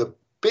really the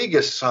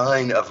biggest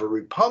sign of a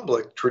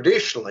republic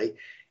traditionally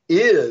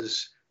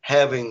is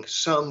having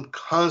some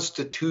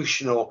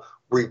constitutional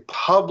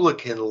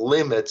Republican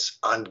limits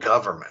on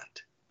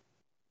government.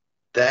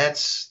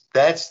 That's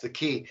the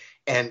key.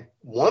 And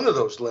one of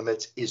those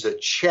limits is a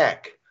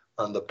check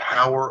on the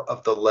power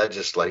of the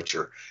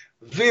legislature.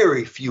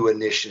 Very few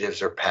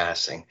initiatives are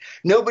passing.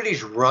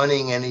 Nobody's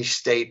running any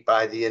state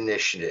by the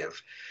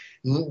initiative.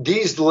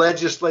 These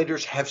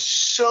legislators have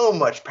so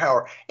much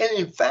power. And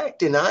in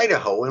fact, in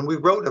Idaho, and we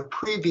wrote a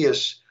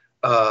previous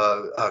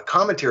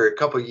commentary a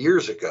couple of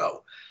years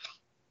ago,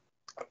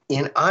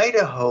 in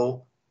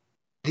Idaho,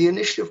 the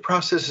initiative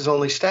process is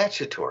only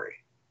statutory.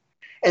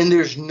 And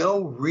there's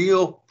no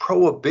real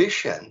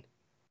prohibition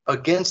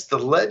against the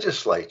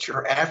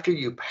legislature, after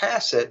you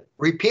pass it,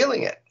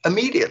 repealing it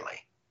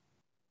immediately.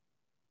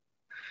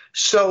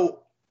 So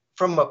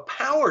from a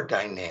power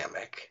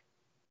dynamic,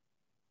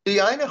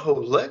 the Idaho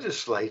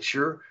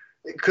legislature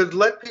could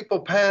let people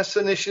pass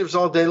initiatives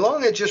all day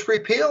long and just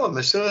repeal them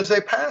as soon as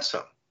they pass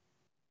them.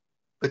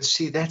 But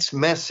see, that's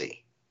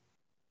messy.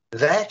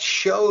 That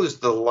shows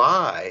the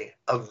lie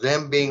of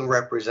them being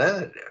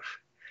representative.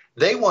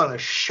 They want to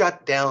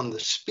shut down the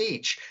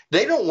speech.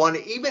 They don't want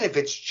to, even if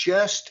it's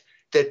just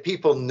that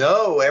people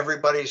know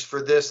everybody's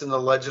for this and the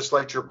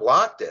legislature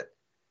blocked it.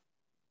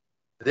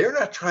 They're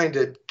not trying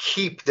to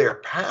keep their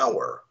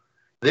power.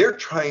 They're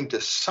trying to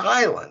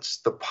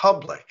silence the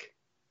public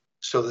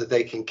so that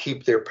they can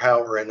keep their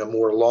power in a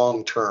more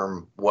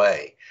long-term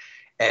way.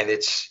 And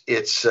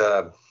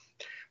the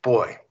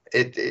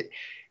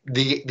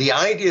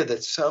idea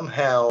that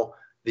somehow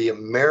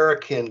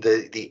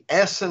the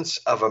essence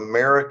of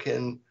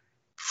American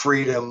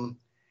freedom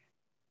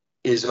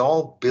is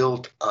all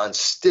built on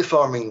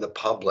stiff-arming the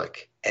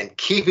public and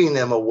keeping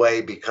them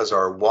away because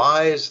our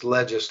wise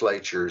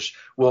legislatures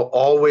will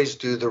always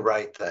do the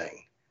right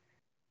thing.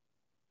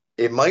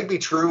 It might be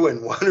true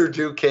in one or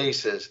two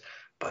cases,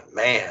 but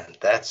man,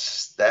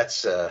 that's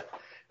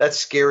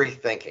scary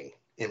thinking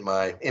in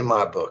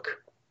my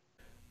book.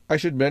 I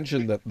should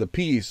mention that the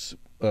piece,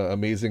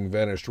 Amazing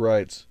Vanished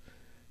Rights,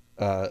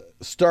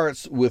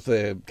 starts with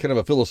a kind of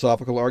a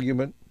philosophical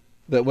argument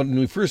that when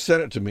we first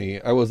sent it to me,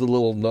 I was a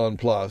little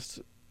nonplussed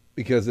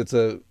because it's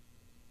a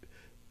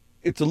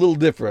little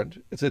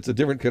different. It's a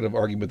different kind of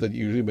argument than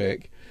you usually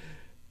make.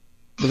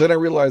 But then I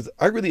realized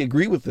I really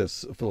agree with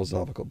this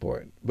philosophical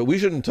point, but we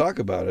shouldn't talk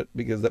about it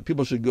because that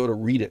people should go to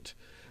read it.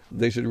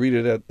 They should read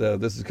it at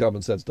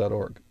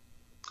thisiscommonsense.org.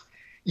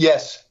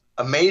 Yes,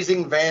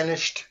 Amazing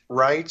Vanished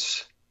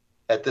Rights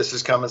at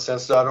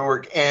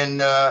thisiscommonsense.org.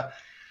 And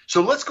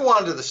so let's go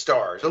on to the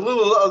stars. A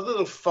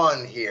little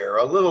fun here,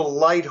 a little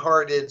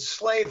lighthearted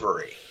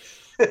slavery.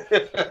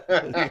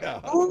 Yeah,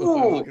 I'm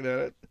looking at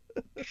it.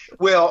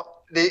 Well,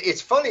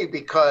 it's funny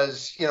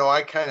because,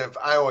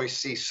 I always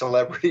see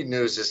celebrity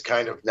news as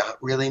kind of not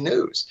really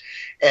news.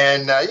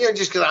 And,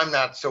 just because I'm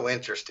not so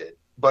interested.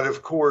 But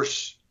of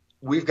course,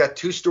 we've got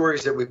two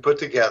stories that we put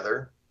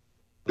together.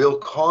 Bill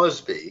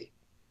Cosby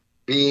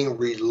being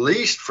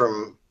released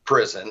from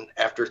prison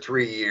after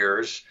 3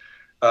 years,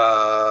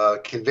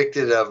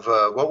 convicted of,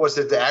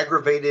 the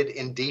aggravated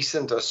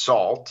indecent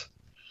assault.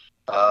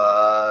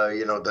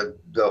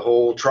 The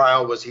whole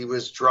trial was he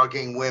was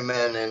drugging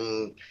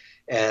women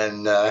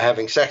and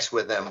having sex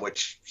with them,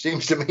 which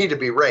seems to me to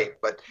be rape.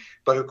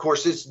 But of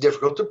course, it's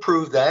difficult to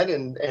prove that.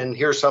 And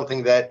here's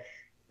something that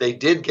they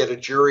did get a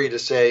jury to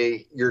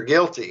say you're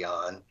guilty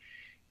on.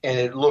 And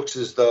it looks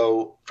as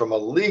though, from a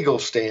legal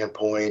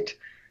standpoint,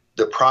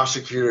 the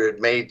prosecutor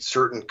had made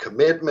certain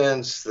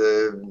commitments.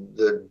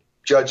 The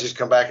judges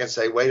come back and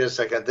say, wait a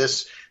second,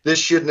 this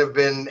shouldn't have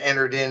been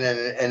entered in.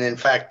 And in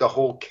fact, the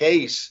whole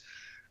case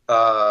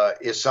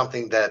is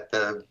something that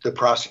the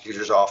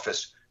prosecutor's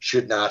office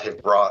should not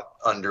have brought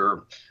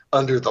under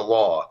the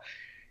law.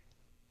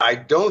 I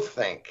don't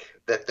think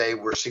that they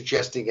were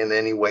suggesting in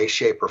any way,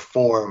 shape, or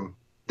form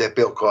that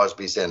Bill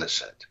Cosby's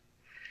innocent.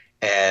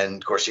 And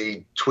of course,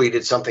 he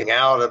tweeted something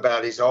out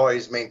about he's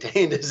always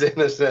maintained his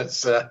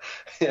innocence. And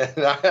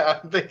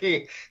I'm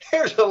thinking,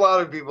 there's a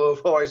lot of people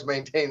who've always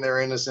maintained their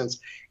innocence,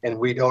 and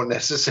we don't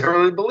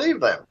necessarily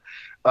believe them.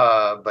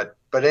 But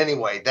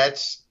anyway,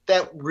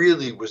 that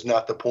really was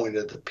not the point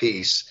of the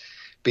piece,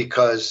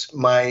 because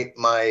my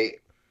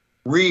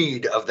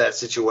read of that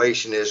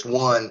situation is,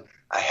 one,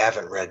 I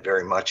haven't read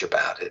very much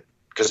about it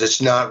because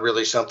it's not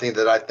really something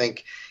that I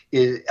think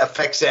it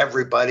affects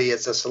everybody.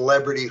 It's a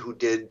celebrity who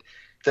did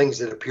things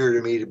that appear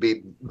to me to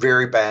be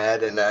very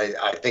bad, and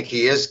I think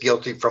he is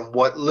guilty from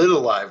what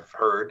little I've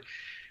heard.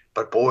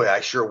 But boy,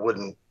 I sure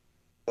wouldn't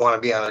want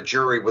to be on a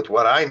jury with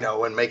what I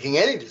know and making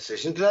any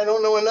decision because I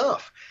don't know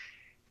enough.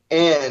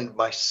 And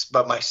my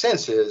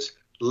sense is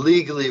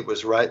legally it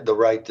was the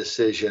right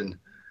decision,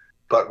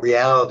 but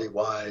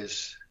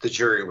reality-wise, the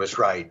jury was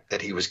right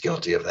that he was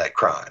guilty of that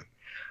crime.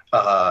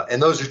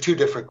 And those are two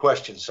different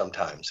questions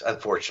sometimes,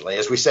 unfortunately.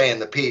 As we say in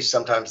the piece,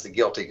 sometimes the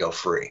guilty go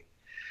free.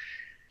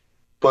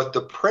 But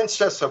the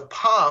Princess of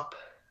Pop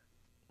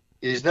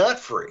is not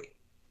free.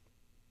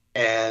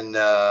 And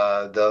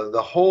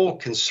the whole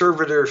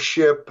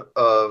conservatorship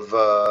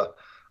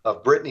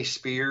of Britney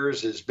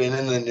Spears has been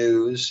in the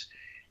news.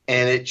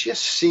 And it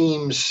just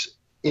seems,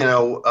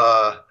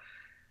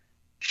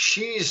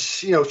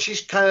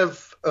 she's kind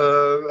of,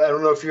 I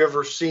don't know if you've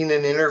ever seen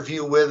an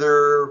interview with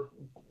her.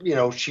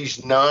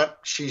 She's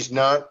not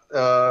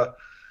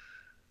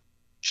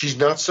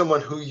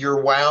someone who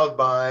you're wowed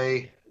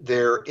by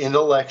their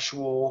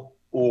intellectual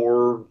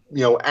or,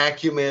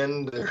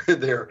 acumen,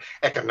 their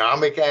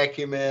economic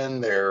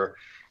acumen,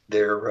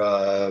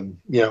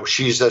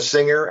 she's a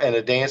singer and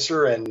a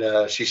dancer,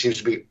 and she seems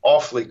to be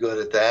awfully good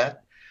at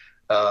that,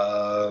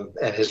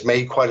 and has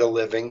made quite a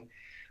living.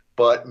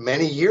 But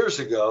many years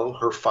ago,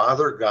 her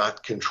father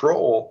got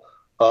control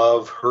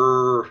of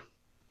her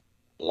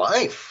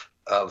life,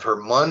 of her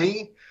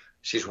money.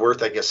 She's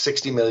worth, I guess,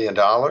 $60 million.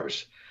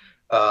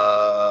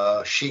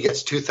 She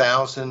gets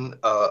 $2,000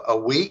 a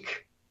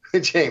week,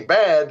 which ain't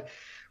bad.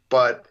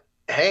 But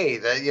hey,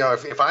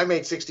 if I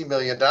made $60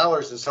 million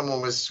and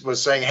someone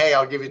was saying, "Hey,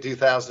 I'll give you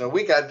 $2,000 a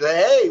week," I'd say,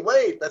 "Hey,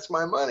 wait, that's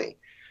my money."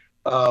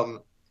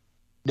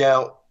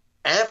 Now,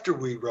 after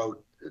we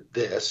wrote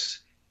this,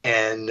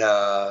 and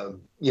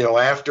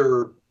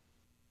after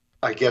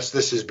I guess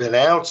this has been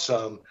out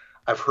some,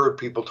 I've heard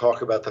people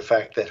talk about the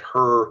fact that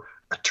her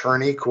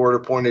attorney,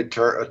 court-appointed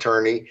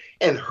attorney,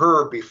 and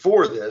her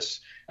before this,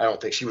 I don't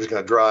think she was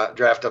going to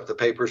draft up the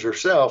papers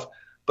herself,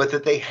 but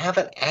that they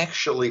haven't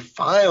actually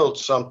filed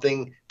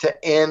something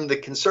to end the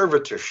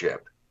conservatorship.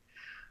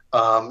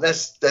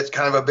 That's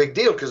kind of a big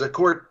deal because the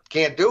court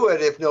can't do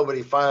it if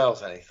nobody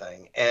files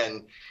anything.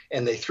 And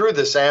they threw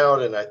this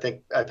out, and I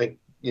think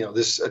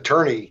this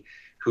attorney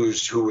who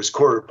was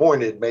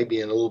court-appointed may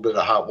be in a little bit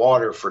of hot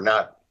water for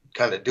not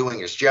kind of doing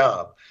his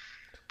job.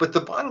 But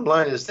the bottom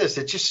line is this: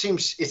 it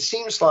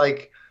seems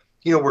like,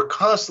 we're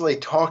constantly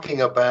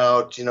talking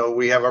about,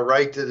 we have a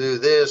right to do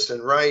this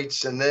and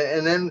rights, and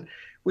then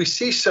we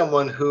see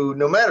someone who,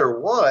 no matter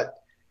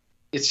what,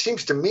 it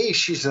seems to me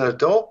she's an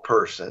adult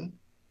person,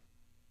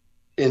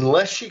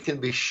 unless she can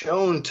be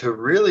shown to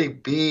really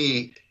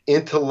be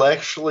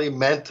intellectually,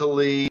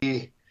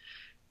 mentally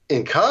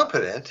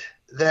incompetent,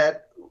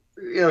 that,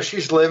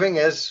 she's living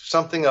as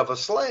something of a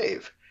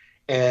slave.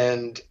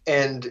 And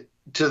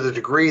to the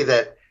degree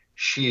that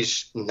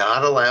she's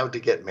not allowed to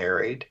get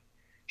married,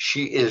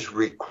 she is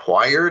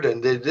required,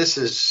 and this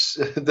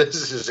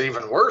is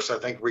even worse, I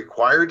think,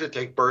 required to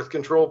take birth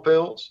control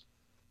pills.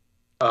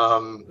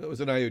 It was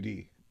an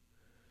IUD.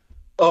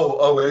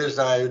 Oh, it is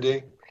an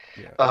IUD.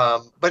 Yeah.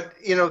 But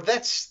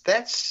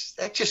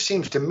that just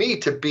seems to me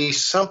to be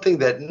something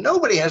that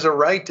nobody has a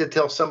right to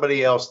tell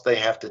somebody else they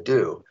have to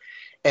do.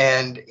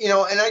 And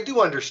and I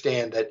do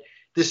understand that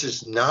this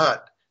is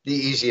not the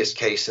easiest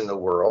case in the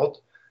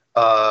world.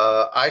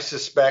 I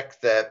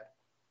suspect that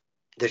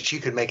she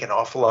could make an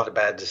awful lot of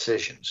bad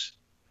decisions.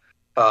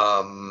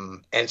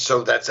 And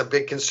so that's a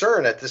big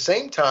concern. At the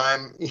same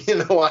time,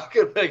 I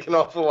could make an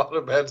awful lot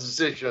of bad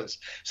decisions.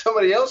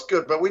 Somebody else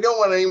could, but we don't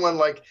want anyone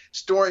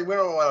we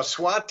don't want a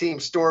SWAT team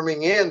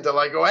storming in to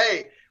go,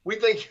 "Hey, we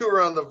think you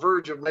were on the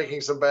verge of making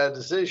some bad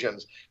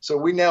decisions, so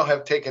we now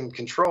have taken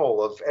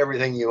control of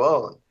everything you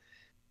own."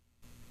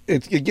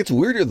 It gets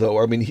weirder,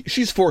 though. I mean,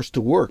 she's forced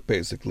to work,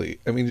 basically.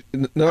 I mean,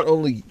 not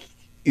only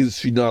is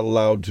she not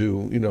allowed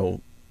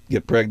to,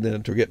 get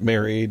pregnant or get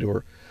married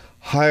or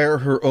hire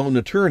her own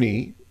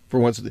attorney for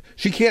once.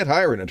 She can't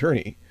hire an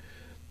attorney.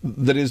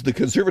 That is, the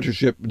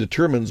conservatorship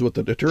determines what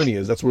the attorney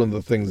is. That's one of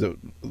the things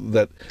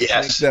that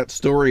yes. makes that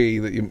story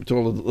that you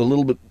told a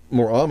little bit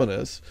more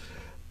ominous.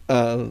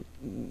 No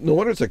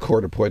wonder it's a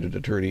court-appointed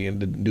attorney and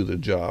didn't do the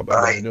job.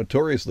 Right. I mean,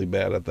 notoriously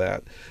bad at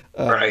that.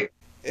 Right.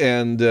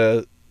 And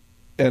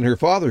her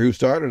father, who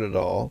started it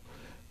all,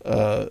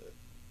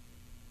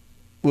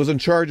 was in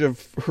charge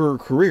of her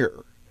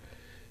career.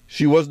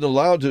 She wasn't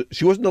allowed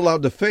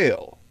to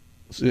fail,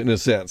 in a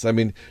sense. I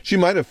mean, she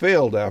might have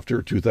failed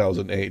after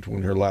 2008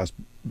 when her last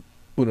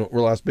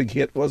big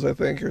hit was, I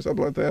think, or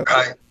something like that.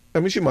 Right. I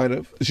mean, she might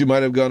have. She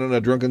might have gone in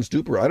a drunken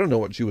stupor. I don't know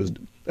what she was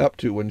up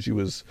to when she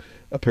was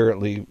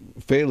apparently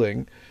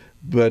failing,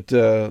 but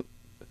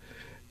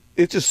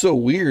it's just so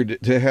weird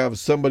to have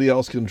somebody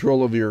else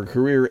control of your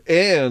career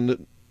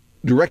and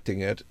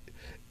directing it,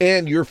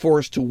 and you're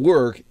forced to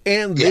work,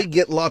 and they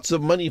get lots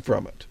of money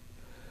from it.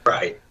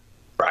 Right.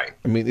 Right.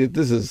 I mean,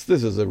 this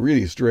is a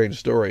really strange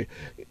story.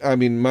 I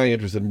mean, my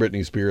interest in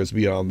Britney Spears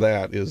beyond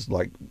that is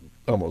like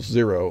almost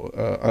zero.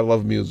 I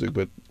love music,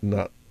 but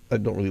I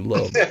don't really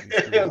love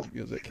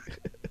music.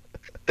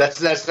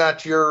 That's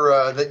not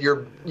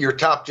your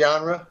top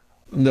genre?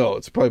 No,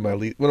 it's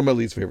probably one of my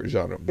least favorite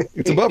genre.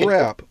 It's above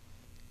rap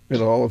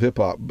in all of hip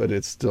hop, but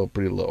it's still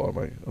pretty low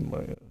on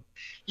my.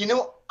 You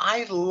know,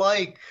 I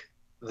like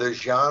the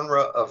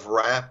genre of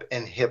rap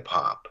and hip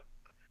hop,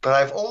 but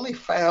I've only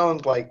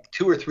found like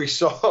 2 or 3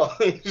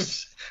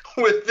 songs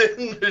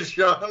within the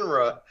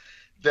genre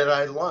that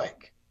I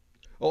like.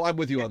 Oh, I'm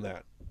with you on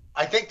that.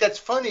 I think that's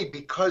funny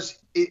because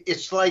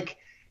it's like,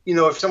 you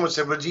know, if someone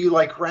said, well, do you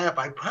like rap?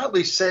 I'd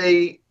probably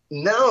say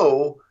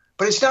no,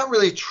 but it's not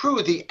really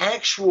true. The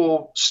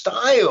actual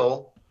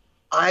style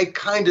I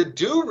kind of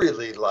do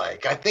really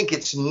like. I think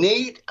it's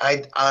neat.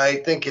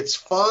 I think it's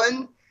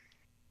fun.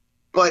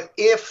 But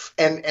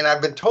and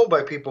I've been told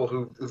by people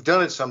who've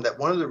done it some that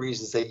one of the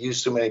reasons they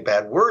use so many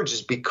bad words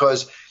is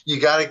because you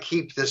got to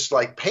keep this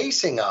like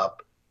pacing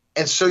up.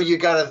 And so you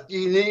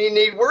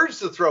need words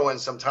to throw in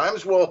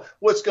sometimes. Well,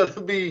 what's going to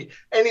be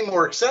any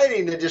more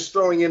exciting than just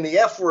throwing in the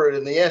F word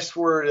and the S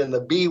word and the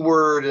B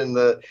word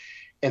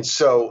and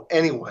so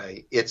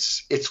anyway,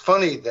 it's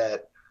funny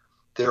that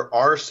there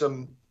are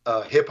some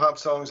hip hop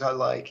songs I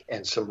like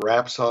and some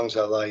rap songs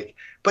I like,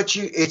 but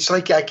it's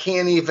like I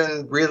can't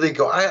even really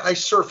go. I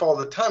surf all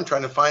the time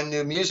trying to find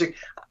new music.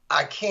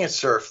 I can't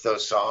surf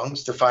those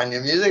songs to find new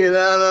music.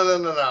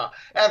 No.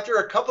 After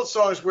a couple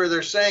songs where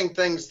they're saying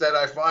things that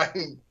I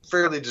find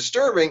fairly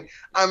disturbing,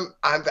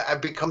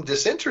 I've become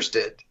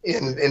disinterested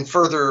in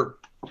further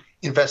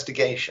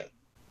investigation.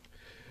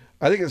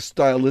 I think it's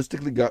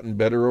stylistically gotten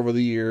better over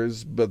the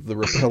years, but the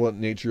repellent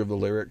nature of the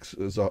lyrics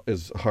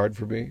is hard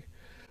for me.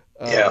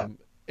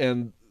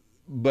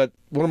 But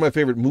one of my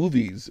favorite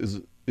movies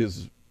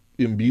is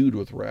imbued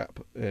with rap,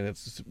 and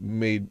it's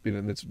made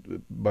and it's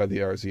by the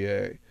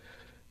RCA.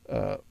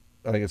 I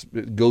think it's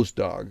Ghost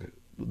Dog,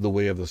 The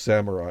Way of the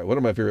Samurai. One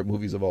of my favorite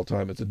movies of all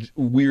time. It's a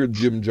weird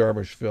Jim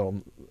Jarmusch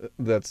film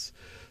that's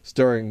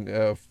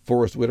starring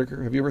Forrest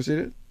Whitaker. Have you ever seen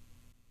it?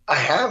 I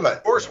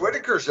haven't. Forrest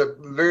Whitaker's a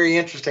very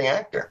interesting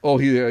actor. Oh,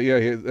 he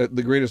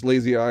the greatest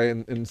lazy eye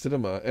in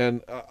cinema.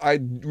 And I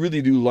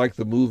really do like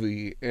the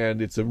movie,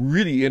 and it's a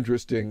really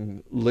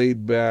interesting,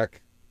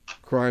 laid-back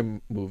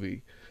crime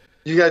movie.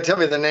 You got to tell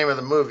me the name of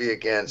the movie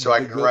again so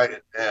I can write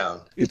it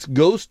down. It's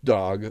Ghost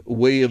Dog,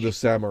 Way of the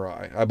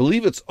Samurai. I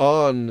believe it's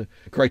on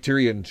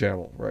Criterion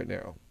Channel right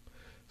now.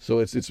 So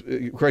it's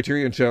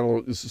Criterion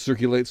Channel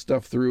circulates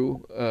stuff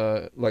through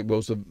like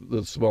most of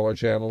the smaller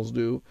channels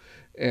do,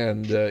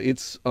 and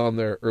it's on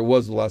there, or it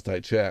was the last I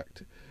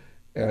checked,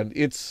 and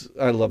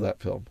I love that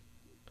film,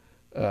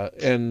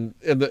 and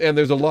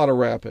there's a lot of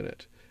rap in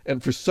it.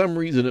 And for some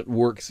reason, it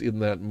works in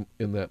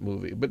that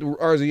movie. But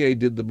RZA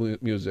did the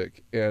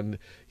music, and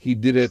he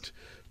did it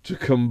to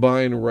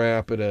combine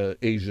rap and an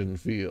Asian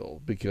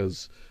feel,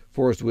 because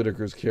Forrest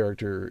Whitaker's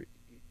character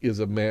is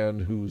a man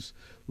who's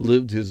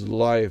lived his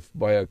life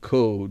by a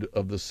code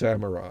of the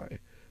samurai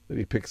that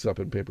he picks up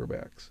in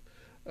paperbacks.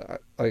 I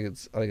think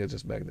it's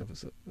just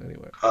magnificent.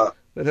 Anyway,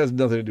 that has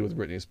nothing to do with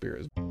Britney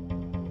Spears.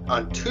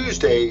 On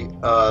Tuesday,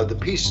 the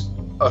piece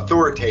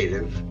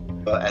Authoritative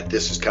at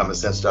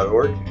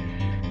thisiscommonsense.org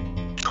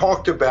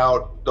talked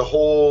about the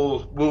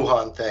whole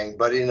Wuhan thing,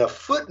 but in a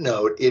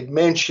footnote, it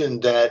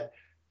mentioned that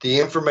the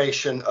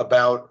information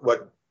about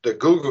what the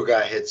Google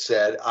guy had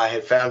said, I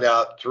had found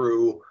out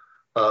through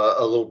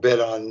a little bit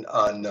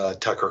on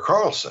Tucker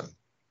Carlson.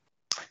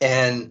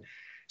 And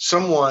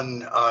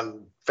someone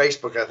on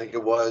Facebook, I think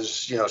it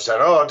was,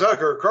 said, oh,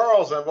 Tucker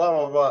Carlson, blah,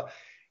 blah, blah.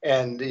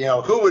 And,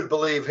 who would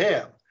believe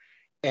him?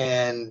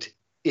 And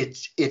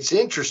it's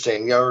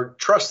interesting. Our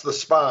Trust the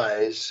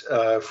Spies,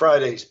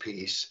 Friday's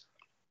piece,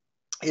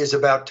 is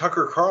about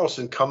Tucker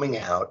Carlson coming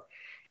out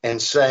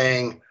and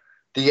saying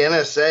the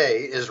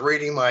NSA is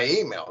reading my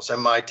emails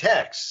and my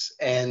texts,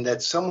 and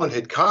that someone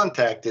had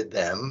contacted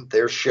them,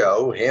 their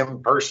show,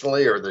 him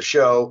personally, or the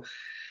show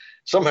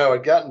somehow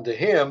had gotten to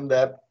him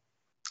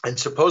and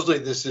supposedly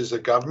this is a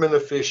government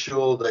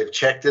official. They've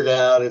checked it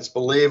out. It's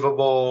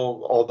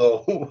believable,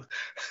 although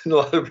a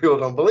lot of people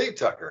don't believe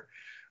Tucker.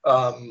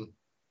 And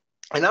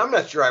I'm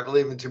not sure I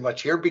believe him too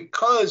much here,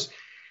 because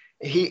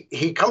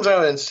he comes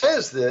out and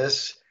says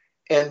this,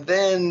 and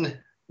then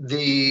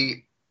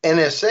the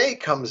NSA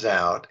comes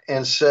out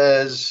and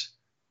says,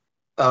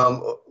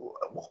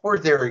 what were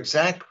their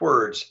exact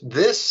words?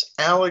 This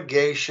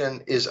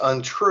allegation is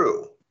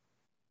untrue,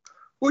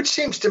 which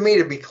seems to me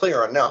to be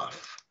clear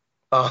enough.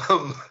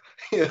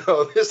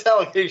 This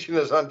allegation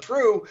is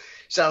untrue.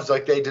 Sounds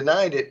like they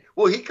denied it.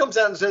 Well, he comes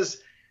out and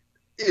says,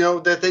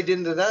 that they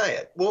didn't deny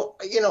it. Well,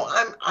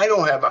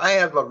 I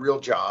have a real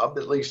job,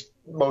 at least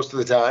most of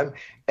the time,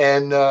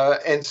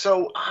 and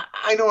so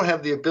I don't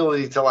have the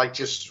ability to like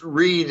just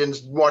read and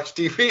watch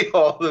TV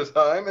all the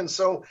time, and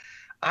so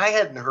I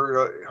hadn't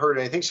heard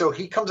anything. So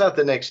he comes out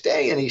the next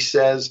day and he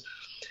says,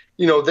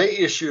 they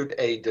issued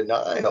a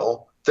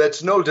denial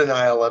that's no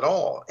denial at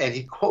all, and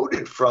he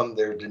quoted from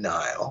their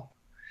denial,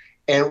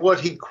 and what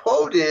he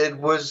quoted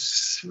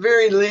was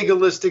very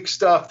legalistic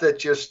stuff that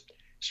just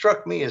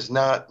struck me as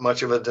not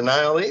much of a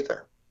denial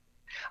either.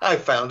 I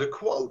found a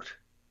quote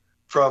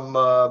from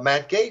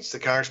Matt Gaetz, the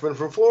congressman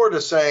from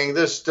Florida, saying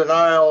this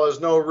denial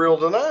is no real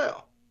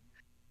denial.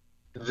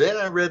 Then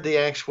I read the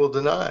actual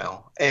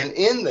denial, and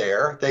in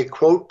there they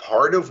quote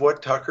part of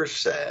what Tucker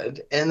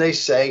said, and they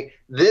say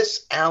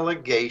this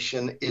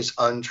allegation is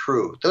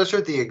untrue. Those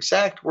are the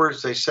exact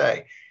words they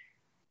say.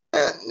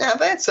 Now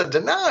that's a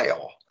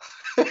denial.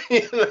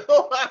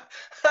 I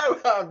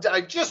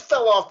just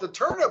fell off the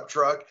turnip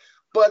truck,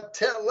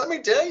 but let me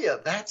tell you,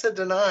 that's a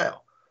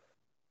denial.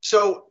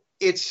 So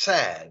it's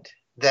sad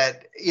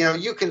that,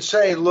 you can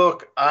say,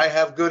 look, I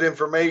have good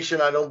information.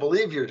 I don't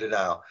believe your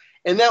denial.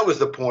 And that was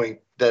the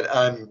point that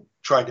I'm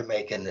trying to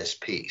make in this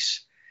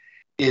piece,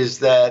 is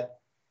that,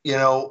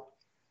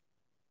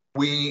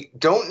 we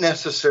don't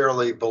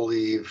necessarily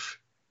believe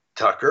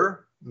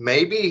Tucker.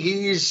 Maybe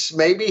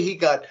he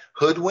got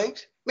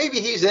hoodwinked.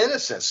 Maybe he's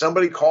innocent.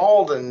 Somebody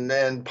called and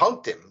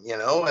punked him.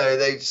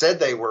 They said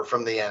they were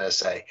from the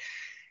NSA.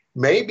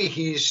 Maybe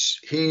he's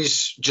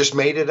just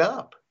made it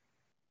up.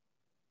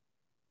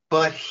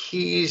 But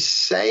he's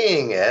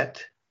saying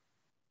it,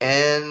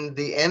 and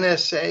the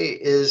NSA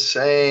is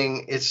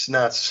saying it's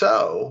not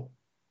so.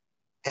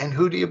 And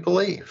who do you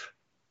believe?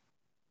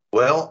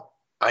 Well,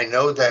 I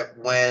know that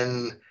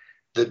when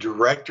the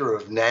director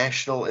of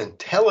national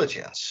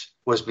intelligence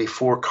was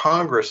before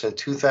Congress in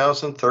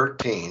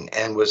 2013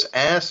 and was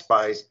asked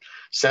by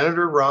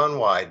Senator Ron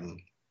Wyden,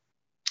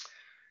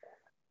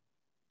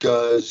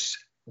 does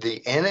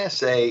the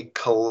NSA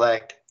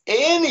collect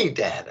any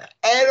data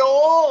at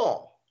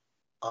all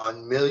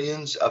on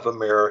millions of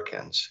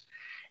Americans?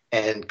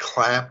 And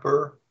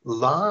Clapper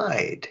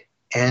lied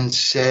and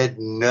said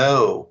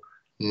no,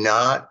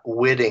 not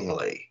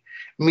wittingly,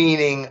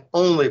 meaning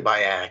only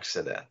by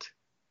accident.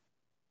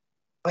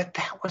 But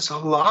that was a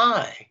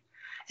lie.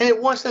 And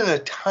it wasn't a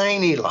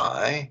tiny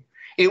lie.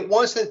 It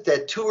wasn't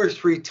that 2 or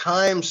 3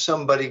 times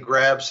somebody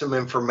grabbed some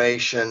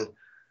information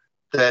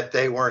that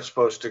they weren't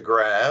supposed to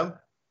grab.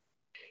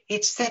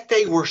 It's that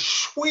they were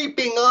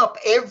sweeping up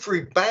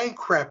every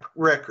bank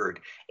record,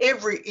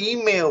 every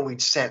email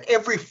we'd sent,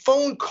 every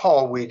phone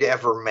call we'd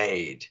ever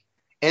made.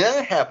 And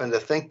I happen to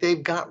think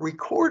they've got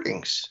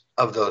recordings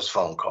of those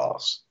phone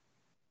calls.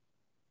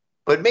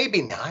 But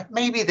maybe not.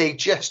 Maybe they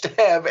just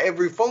have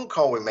every phone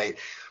call we made.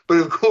 But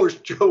of course,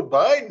 Joe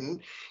Biden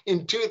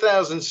in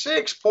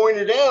 2006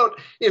 pointed out,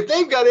 if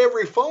they've got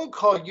every phone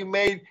call you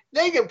made,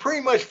 they can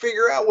pretty much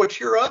figure out what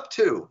you're up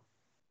to.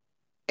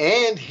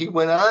 And he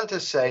went on to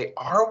say,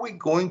 are we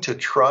going to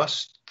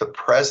trust the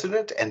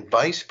president and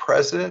vice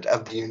president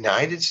of the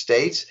United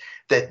States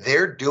that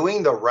they're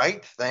doing the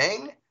right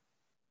thing?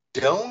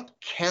 Don't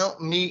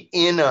count me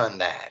in on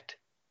that.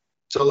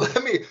 So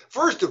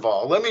first of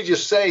all, let me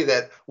just say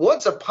that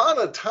once upon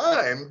a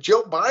time,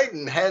 Joe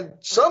Biden had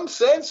some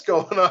sense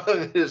going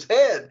on in his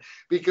head,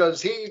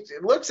 because he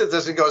looks at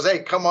this and goes, hey,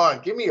 come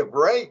on, give me a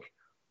break.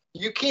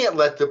 You can't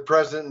let the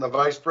president and the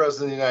vice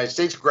president of the United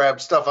States grab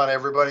stuff on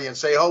everybody and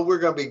say, oh, we're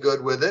going to be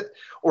good with it,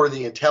 or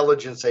the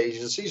intelligence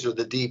agencies or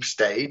the deep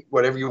state,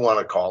 whatever you want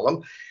to call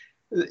them.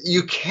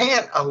 You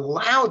can't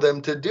allow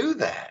them to do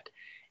that.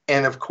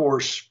 And of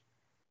course,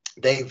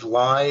 they've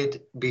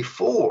lied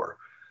before.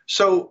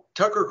 So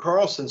Tucker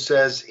Carlson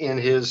says in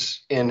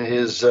his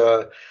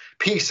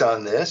piece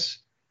on this,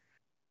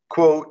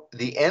 quote,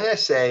 the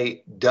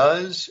NSA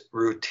does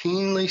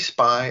routinely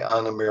spy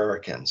on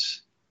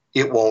Americans.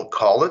 It won't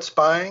call it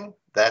spying.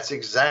 That's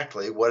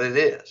exactly what it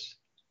is.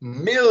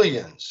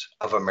 Millions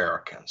of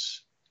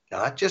Americans,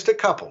 not just a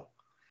couple.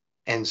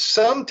 And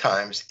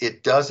sometimes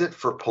it does it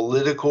for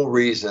political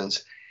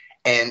reasons.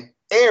 And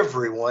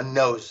everyone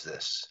knows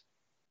this.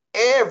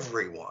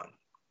 Everyone.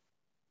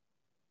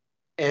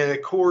 And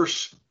of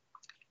course,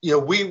 we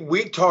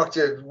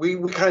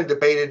kind of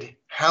debated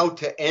how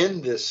to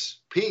end this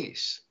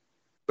piece,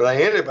 but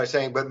I ended by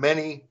saying, but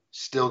many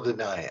still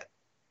deny it.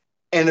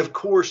 And of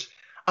course,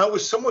 I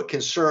was somewhat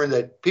concerned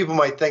that people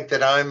might think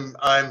that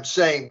I'm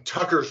saying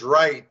Tucker's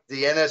right,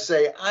 the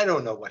NSA. I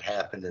don't know what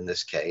happened in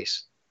this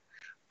case,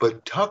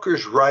 but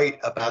Tucker's right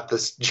about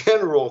this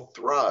general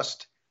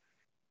thrust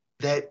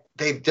that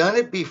they've done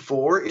it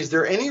before. Is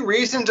there any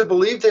reason to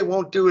believe they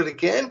won't do it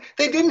again?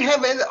 They didn't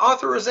have any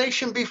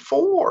authorization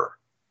before.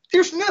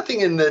 There's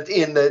nothing in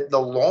the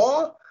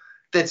law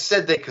that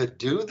said they could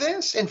do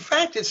this. In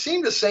fact, it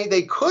seemed to say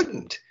they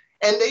couldn't,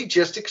 and they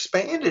just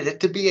expanded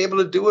it to be able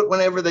to do it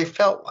whenever they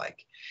felt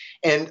like.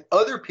 And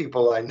other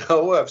people I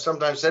know have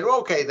sometimes said, well,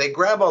 okay, they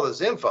grab all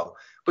this info,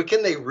 but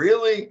can they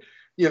really,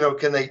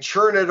 can they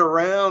churn it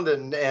around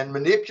and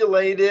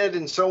manipulate it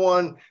and so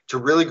on to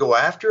really go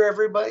after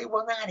everybody?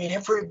 Well, not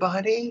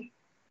everybody.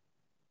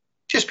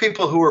 just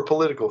people who are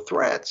political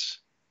threats.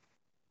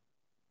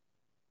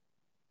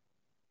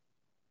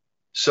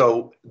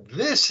 So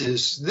this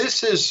is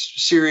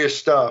serious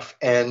stuff.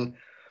 And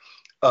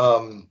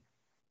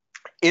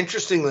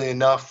interestingly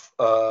enough,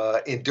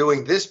 in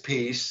doing this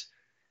piece,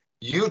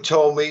 you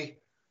told me,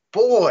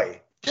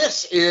 boy,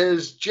 this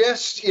is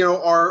just,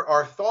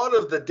 our thought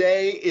of the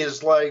day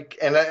is like,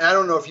 and I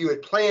don't know if you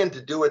had planned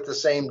to do it the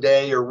same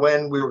day or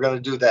when we were going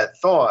to do that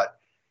thought,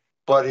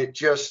 but it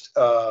just,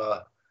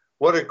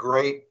 what a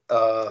great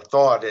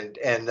thought.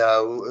 And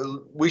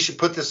we should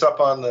put this up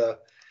on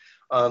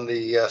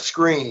the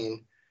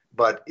screen,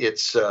 but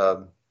it's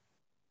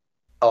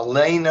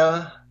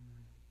Elena.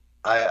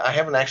 I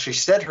haven't actually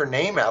said her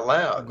name out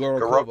loud.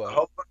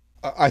 Gorakova.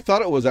 I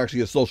thought it was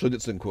actually a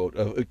Solzhenitsyn quote.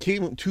 It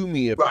came to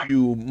me a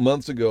few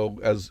months ago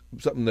as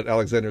something that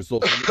Alexander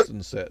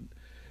Solzhenitsyn said.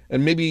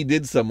 And maybe he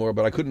did somewhere,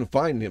 but I couldn't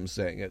find him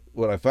saying it.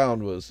 What I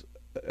found was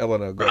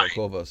Elena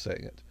Gorakova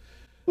saying it.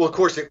 Well, of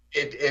course,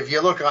 if you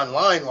look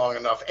online long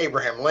enough,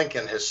 Abraham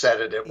Lincoln has said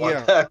it at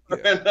one time or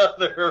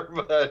another.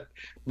 But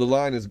the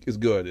line is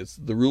good. It's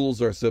the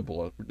rules are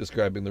simple,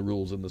 describing the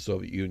rules in the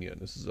Soviet Union.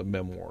 This is a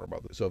memoir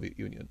about the Soviet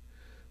Union.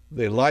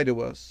 They lie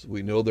to us.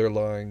 We know they're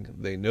lying.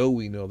 They know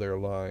we know they're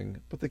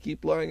lying, but they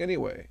keep lying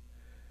anyway.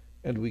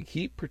 And we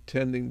keep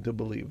pretending to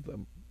believe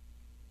them.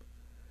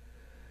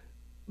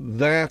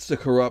 That's a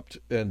corrupt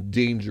and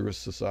dangerous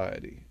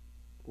society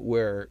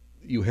where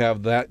you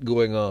have that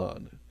going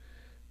on.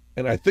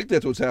 And I think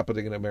that's what's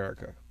happening in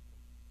America.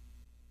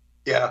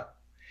 Yeah.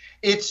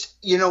 It's,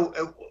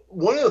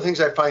 one of the things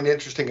I find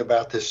interesting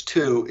about this,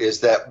 too,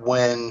 is that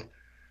when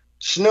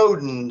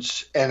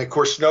Snowden's, and of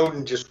course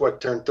Snowden just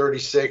turned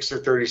 36 or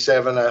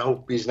 37. I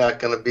hope he's not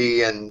going to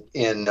be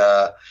in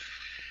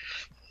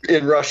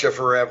Russia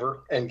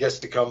forever and gets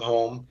to come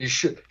home. He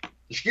should.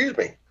 Excuse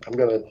me.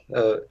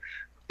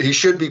 He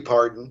should be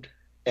pardoned.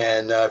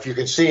 And if you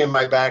can see in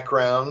my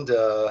background,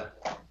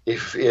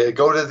 if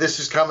go to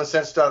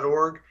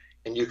thisiscommonsense.org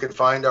and you can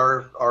find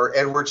our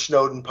Edward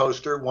Snowden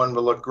poster. One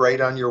will look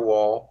great on your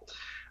wall.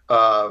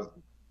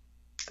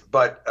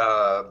 But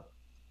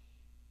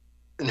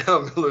now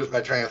I'm going to lose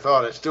my train of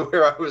thought as to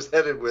where I was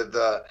headed with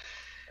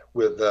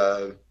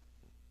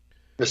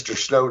Mr.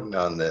 Snowden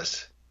on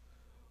this.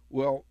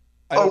 Well,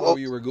 I don't know where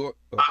you were going.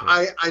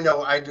 Okay. I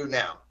know. I do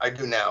now.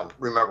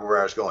 Remember where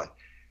I was going.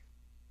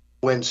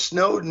 When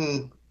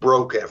Snowden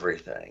broke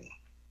everything,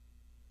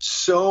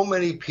 so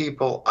many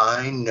people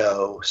I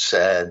know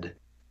said,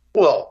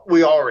 well,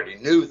 we already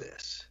knew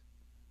this.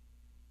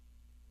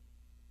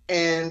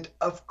 And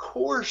of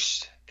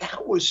course,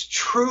 that was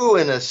true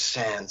in a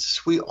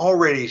sense. We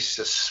already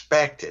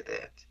suspected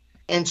it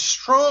and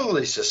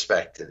strongly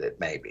suspected it,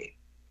 maybe.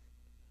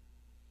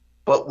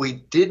 But we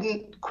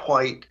didn't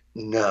quite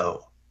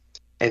know.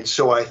 And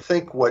so I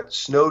think what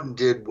Snowden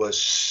did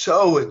was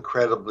so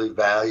incredibly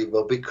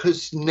valuable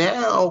because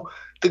now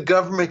the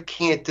government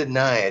can't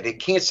deny it. It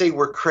can't say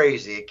we're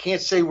crazy. It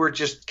can't say we're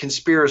just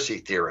conspiracy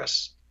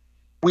theorists.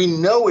 We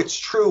know it's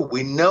true.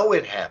 We know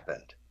it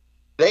happened.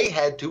 They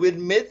had to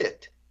admit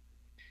it.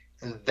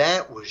 And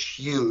that was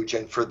huge.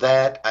 And for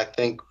that, I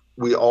think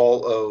we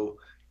all owe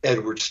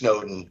Edward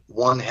Snowden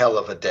one hell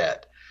of a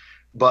debt.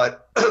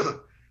 But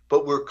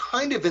we're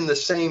kind of in the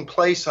same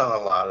place on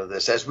a lot of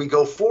this as we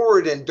go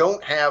forward and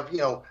don't have,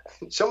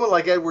 someone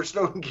like Edward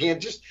Snowden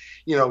can't just,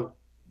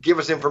 give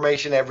us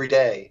information every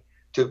day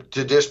to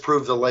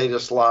disprove the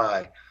latest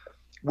lie.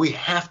 We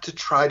have to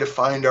try to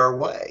find our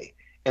way.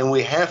 And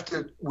we have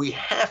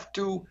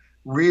to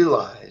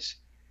realize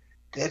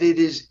that it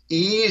is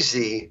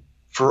easy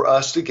for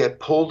us to get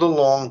pulled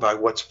along by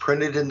what's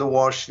printed in the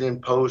Washington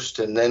Post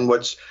and then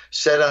what's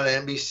said on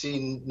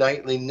NBC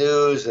Nightly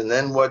News and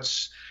then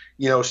what's,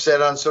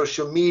 said on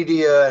social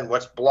media and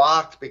what's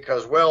blocked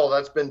because, well,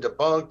 that's been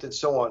debunked and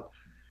so on.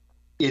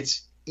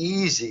 It's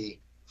easy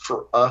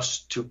for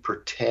us to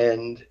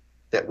pretend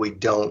that we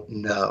don't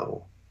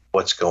know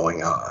what's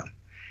going on.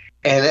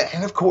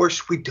 And of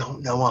course, we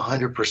don't know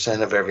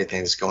 100% of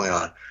everything that's going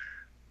on.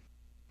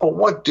 But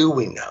what do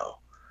we know?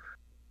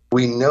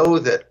 We know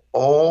that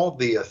all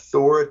the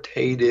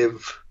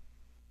authoritative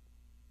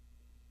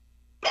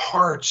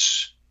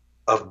parts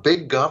of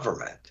big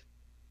government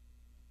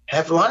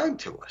have lied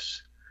to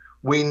us.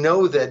 We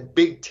know that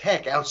big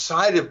tech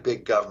outside of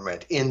big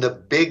government in the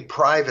big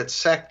private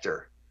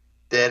sector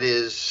that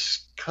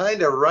is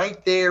kind of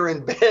right there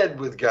in bed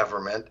with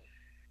government,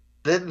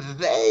 that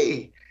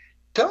they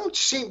don't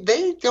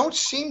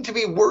seem to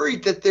be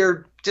worried that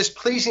they're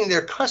displeasing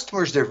their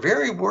customers. They're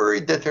very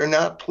worried that they're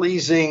not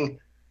pleasing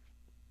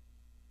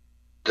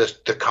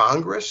the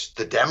Congress,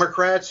 the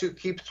Democrats who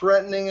keep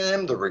threatening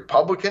them, the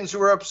Republicans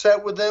who are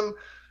upset with them,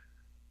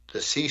 the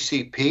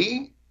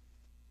CCP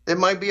that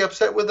might be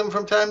upset with them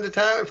from time to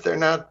time if they're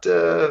not,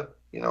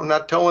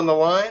 not towing the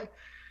line.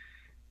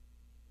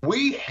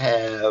 We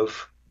have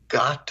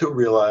got to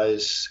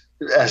realize,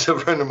 as a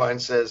friend of mine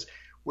says,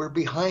 we're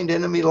behind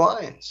enemy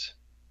lines.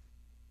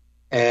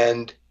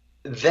 And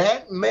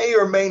that may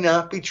or may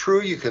not be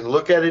true. You can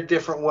look at it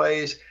different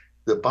ways.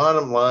 the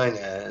bottom line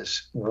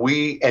is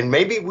and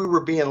maybe we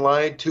were being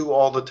lied to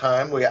all the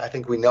time. I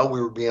think we know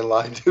we were being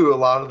lied to a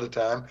lot of the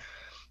time,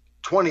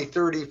 20,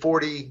 30,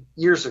 40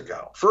 years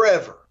ago,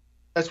 forever.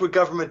 That's what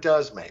government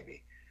does,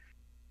 maybe.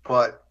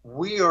 But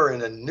we are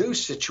in a new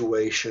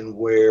situation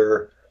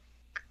where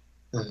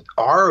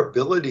our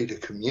ability to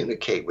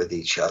communicate with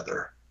each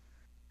other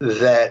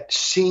that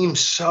seems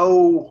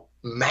so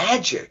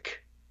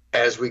magic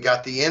as we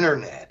got the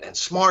internet and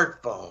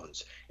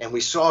smartphones and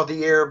we saw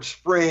the Arab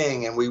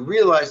Spring and we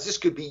realized this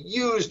could be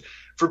used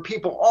for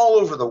people all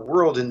over the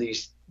world in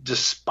these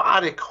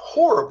despotic,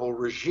 horrible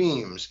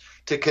regimes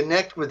to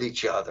connect with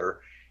each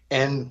other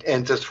and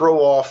to throw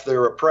off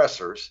their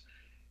oppressors.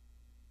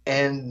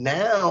 And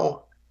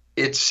now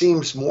it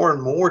seems more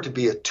and more to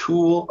be a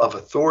tool of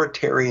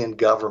authoritarian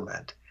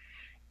government.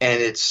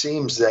 And it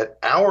seems that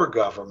our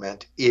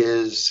government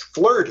is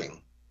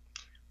flirting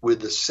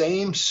with the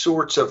same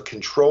sorts of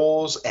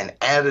controls and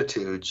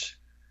attitudes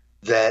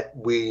that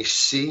we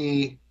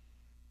see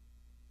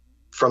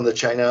from the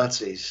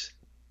Chinazis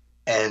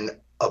and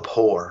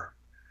abhor.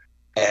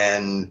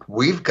 And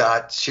we've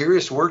got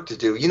serious work to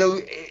do. You know,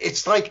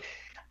 it's like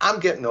I'm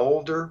getting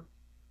older,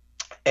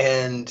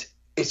 and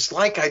it's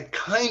like I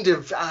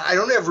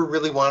don't ever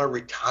really want to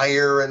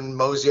retire and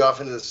mosey off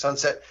into the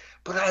sunset,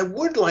 but I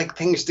would like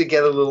things to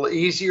get a little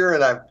easier,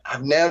 and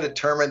I've now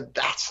determined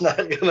that's not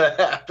going to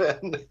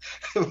happen.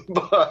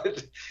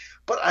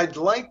 but I'd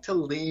like to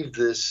leave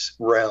this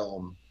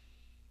realm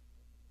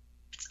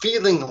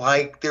feeling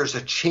like there's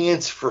a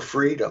chance for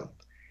freedom.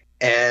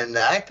 And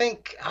I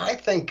think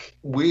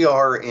we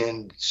are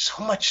in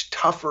so much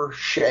tougher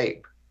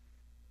shape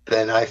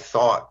than I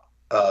thought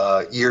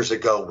years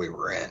ago we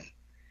were in.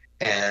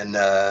 And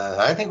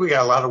I think we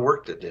got a lot of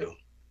work to do,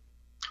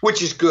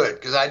 which is good,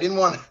 because I didn't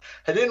want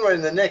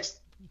in the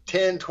next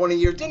 10, 20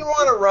 years, didn't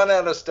want to run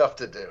out of stuff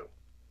to do.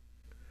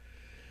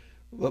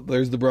 Well,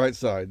 there's the bright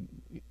side.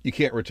 You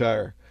can't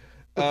retire.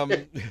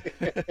 That's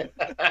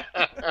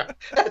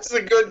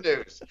the good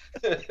news.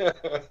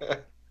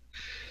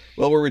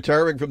 Well, we're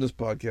retiring from this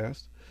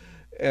podcast,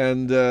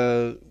 and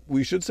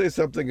we should say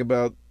something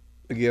about,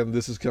 again,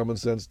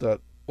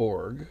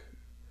 thisiscommonsense.org.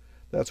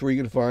 That's where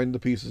you can find the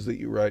pieces that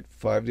you write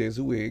 5 days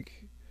a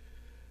week.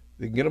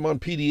 You can get them on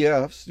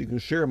PDFs. You can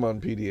share them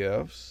on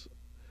PDFs.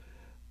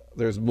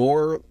 There's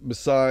more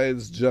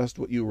besides just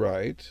what you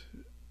write.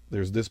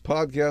 There's this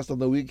podcast on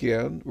the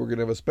weekend. We're going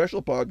to have a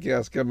special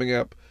podcast coming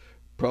up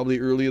probably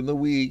early in the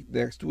week,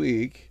 next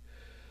week.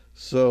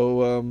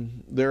 So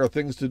there are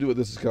things to do at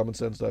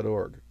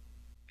thisiscommonsense.org.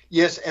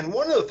 Yes, and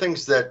one of the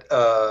things that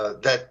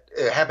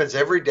happens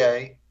every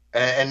day,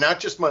 and not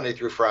just Monday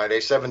through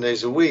Friday, 7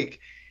 days a week,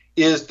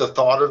 is the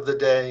thought of the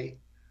day,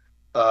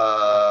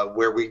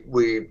 where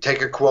we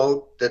take a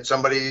quote that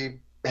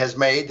somebody has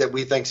made that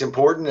we think is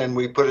important, and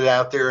we put it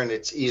out there, and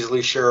it's easily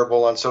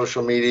shareable on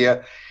social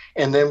media.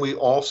 And then we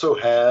also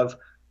have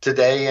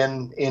today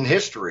in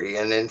history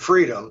and in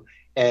freedom,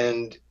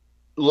 and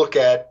look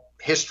at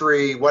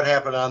history, what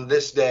happened on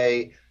this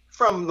day,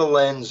 from the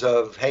lens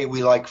of, hey,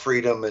 we like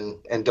freedom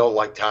and don't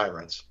like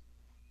tyrants.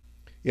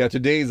 Yeah,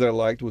 today's I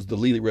liked was the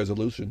Lee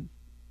resolution.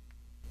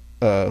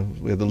 We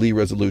had the Lee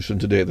resolution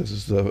today. This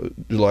is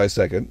July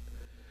 2nd.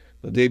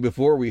 The day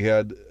before, we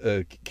had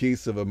a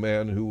case of a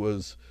man who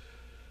was,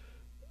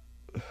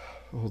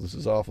 oh, this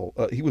is awful.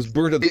 He was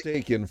burnt at the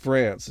stake in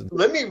France.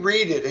 Let me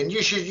read it, and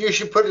you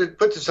should put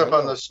this up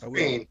on the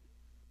screen.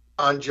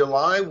 On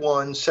July 1,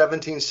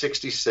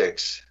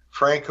 1766,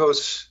 Francois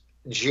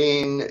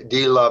Jean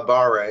de la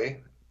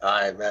Barre,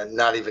 I'm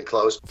not even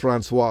close.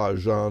 Francois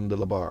Jean de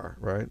la Barre,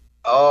 right?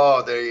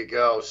 Oh, there you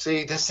go.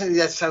 See, that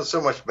sounds so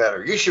much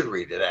better. You should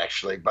read it,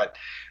 actually. But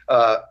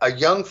a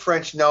young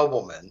French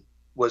nobleman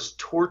was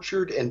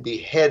tortured and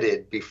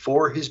beheaded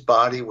before his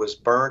body was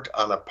burnt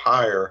on a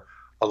pyre,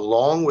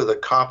 along with a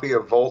copy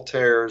of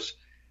Voltaire's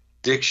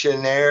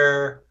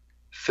Dictionnaire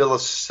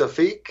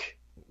Philosophique.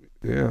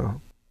 Yeah.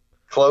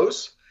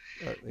 Close.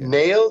 Yeah.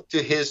 Nailed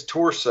to his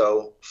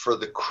torso for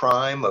the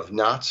crime of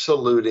not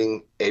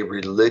saluting a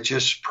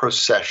religious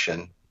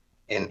procession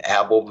in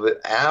Abbeville,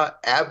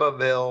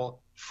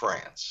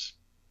 France.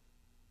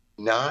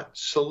 Not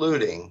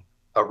saluting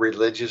a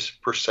religious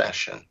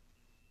procession.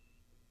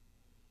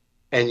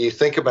 And you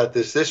think about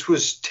this, this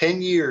was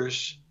 10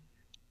 years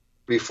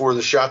before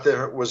the shot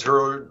that was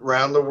heard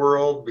around the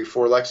world,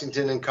 before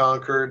Lexington and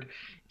Concord,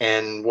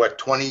 and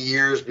 20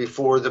 years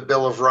before the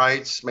Bill of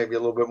Rights, maybe a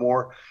little bit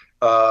more,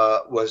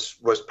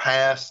 was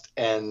passed,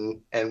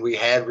 and we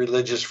had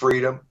religious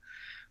freedom.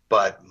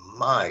 But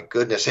my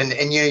goodness,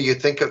 and you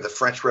think of the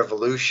French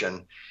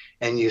Revolution,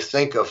 and you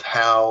think of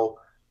how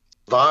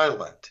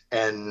violent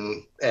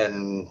and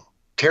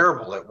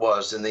terrible it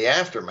was in the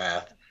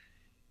aftermath.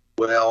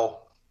 Well,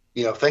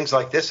 things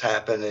like this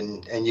happen,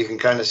 and you can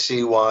kind of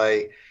see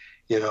why,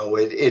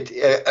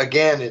 it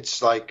again,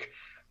 it's like,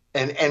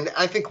 and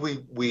I think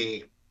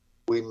we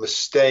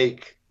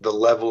mistake the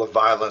level of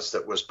violence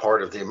that was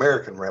part of the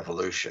American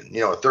Revolution.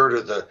 A third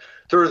of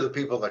the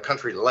people in the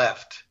country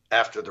left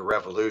after the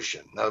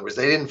revolution. In other words,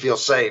 they didn't feel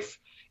safe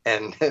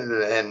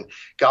and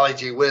golly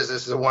gee whiz,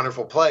 this is a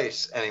wonderful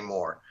place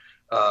anymore.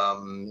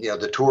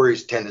 The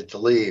Tories tended to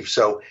leave.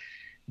 So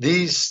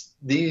these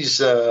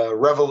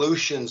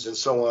revolutions and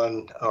so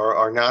on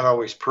are not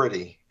always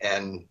pretty.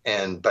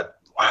 But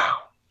wow.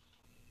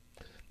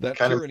 That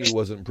tyranny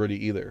wasn't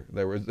pretty either.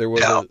 There was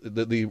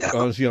the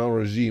Ancien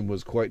regime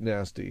was quite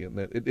nasty, and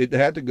that it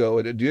had to go,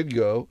 and it did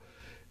go.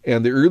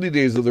 And the early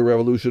days of the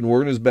revolution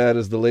weren't as bad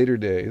as the later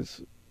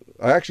days.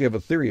 I actually have a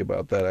theory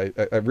about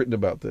that. I've written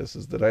about this.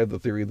 Is that I have the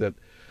theory that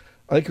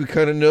I think we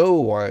kind of know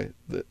why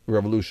the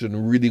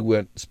revolution really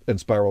went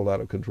and spiraled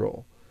out of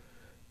control,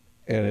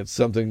 and it's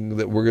something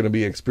that we're going to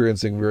be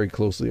experiencing very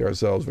closely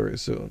ourselves very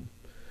soon.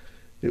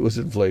 It was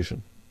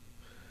inflation.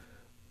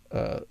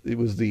 It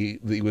was the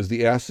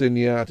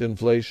assignat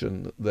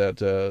inflation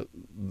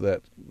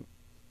that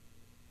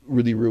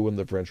really ruined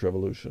the French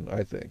Revolution,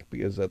 I think,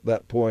 because at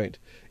that point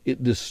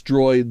it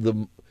destroyed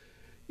the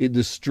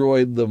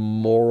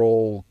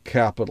moral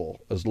capital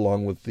as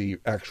along with the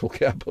actual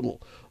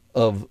capital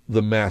of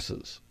the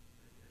masses,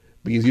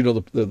 because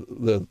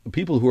the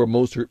people who are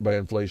most hurt by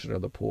inflation are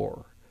the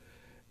poor.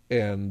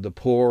 And the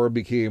poor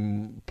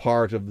became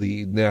part of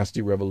the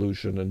nasty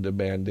revolution and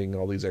demanding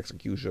all these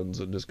executions,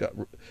 and just got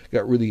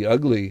really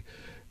ugly.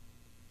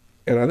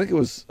 And I think it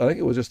was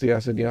just the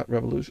assignat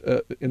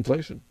revolution,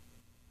 inflation.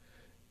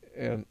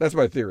 And that's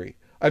my theory.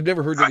 I've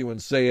never heard anyone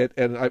say it,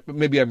 and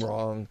maybe I'm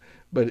wrong,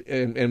 but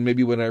and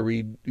maybe when I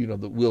read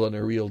the Will and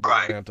Ariel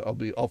grant,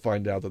 I'll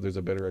find out that there's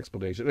a better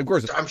explanation. And of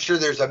course, I'm sure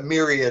there's a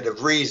myriad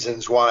of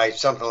reasons why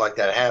something like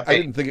that happened. I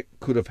didn't think it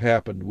could have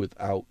happened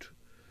without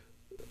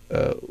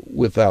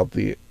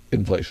the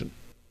inflation.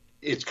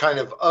 It's kind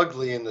of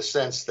ugly in the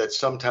sense that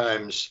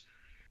sometimes,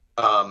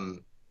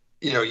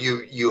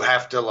 you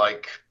have to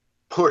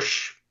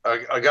push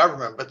a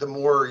government, but the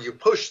more you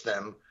push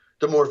them,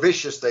 the more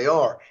vicious they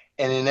are.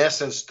 And in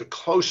essence, the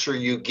closer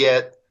you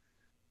get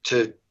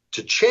to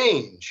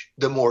change,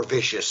 the more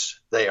vicious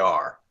they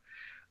are.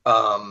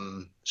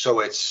 So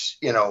it's,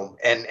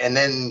 and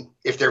then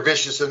if they're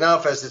vicious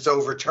enough, as it's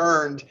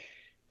overturned,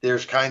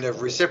 there's kind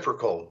of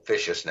reciprocal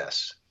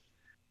viciousness.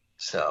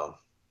 So,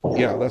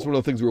 yeah, that's one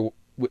of the things we're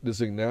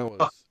witnessing now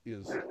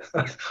is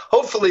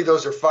hopefully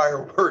those are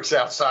fireworks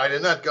outside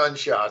and not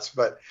gunshots,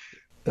 but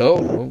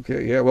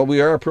okay, yeah, well,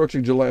 we are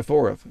approaching July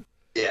 4th.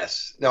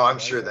 Yes, no, I'm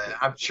sure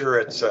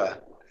it's or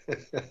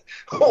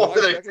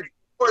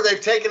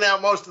they've taken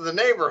out most of the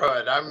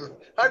neighborhood.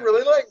 I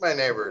really like my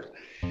neighborhood.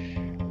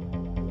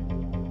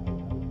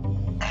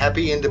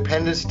 Happy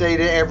Independence Day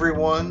to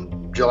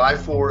everyone, July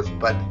 4th,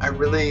 but I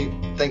really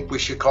think we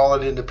should call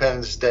it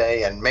Independence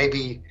Day and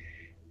maybe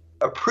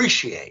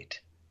appreciate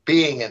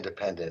being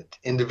independent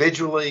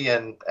individually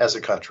and as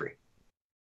a country.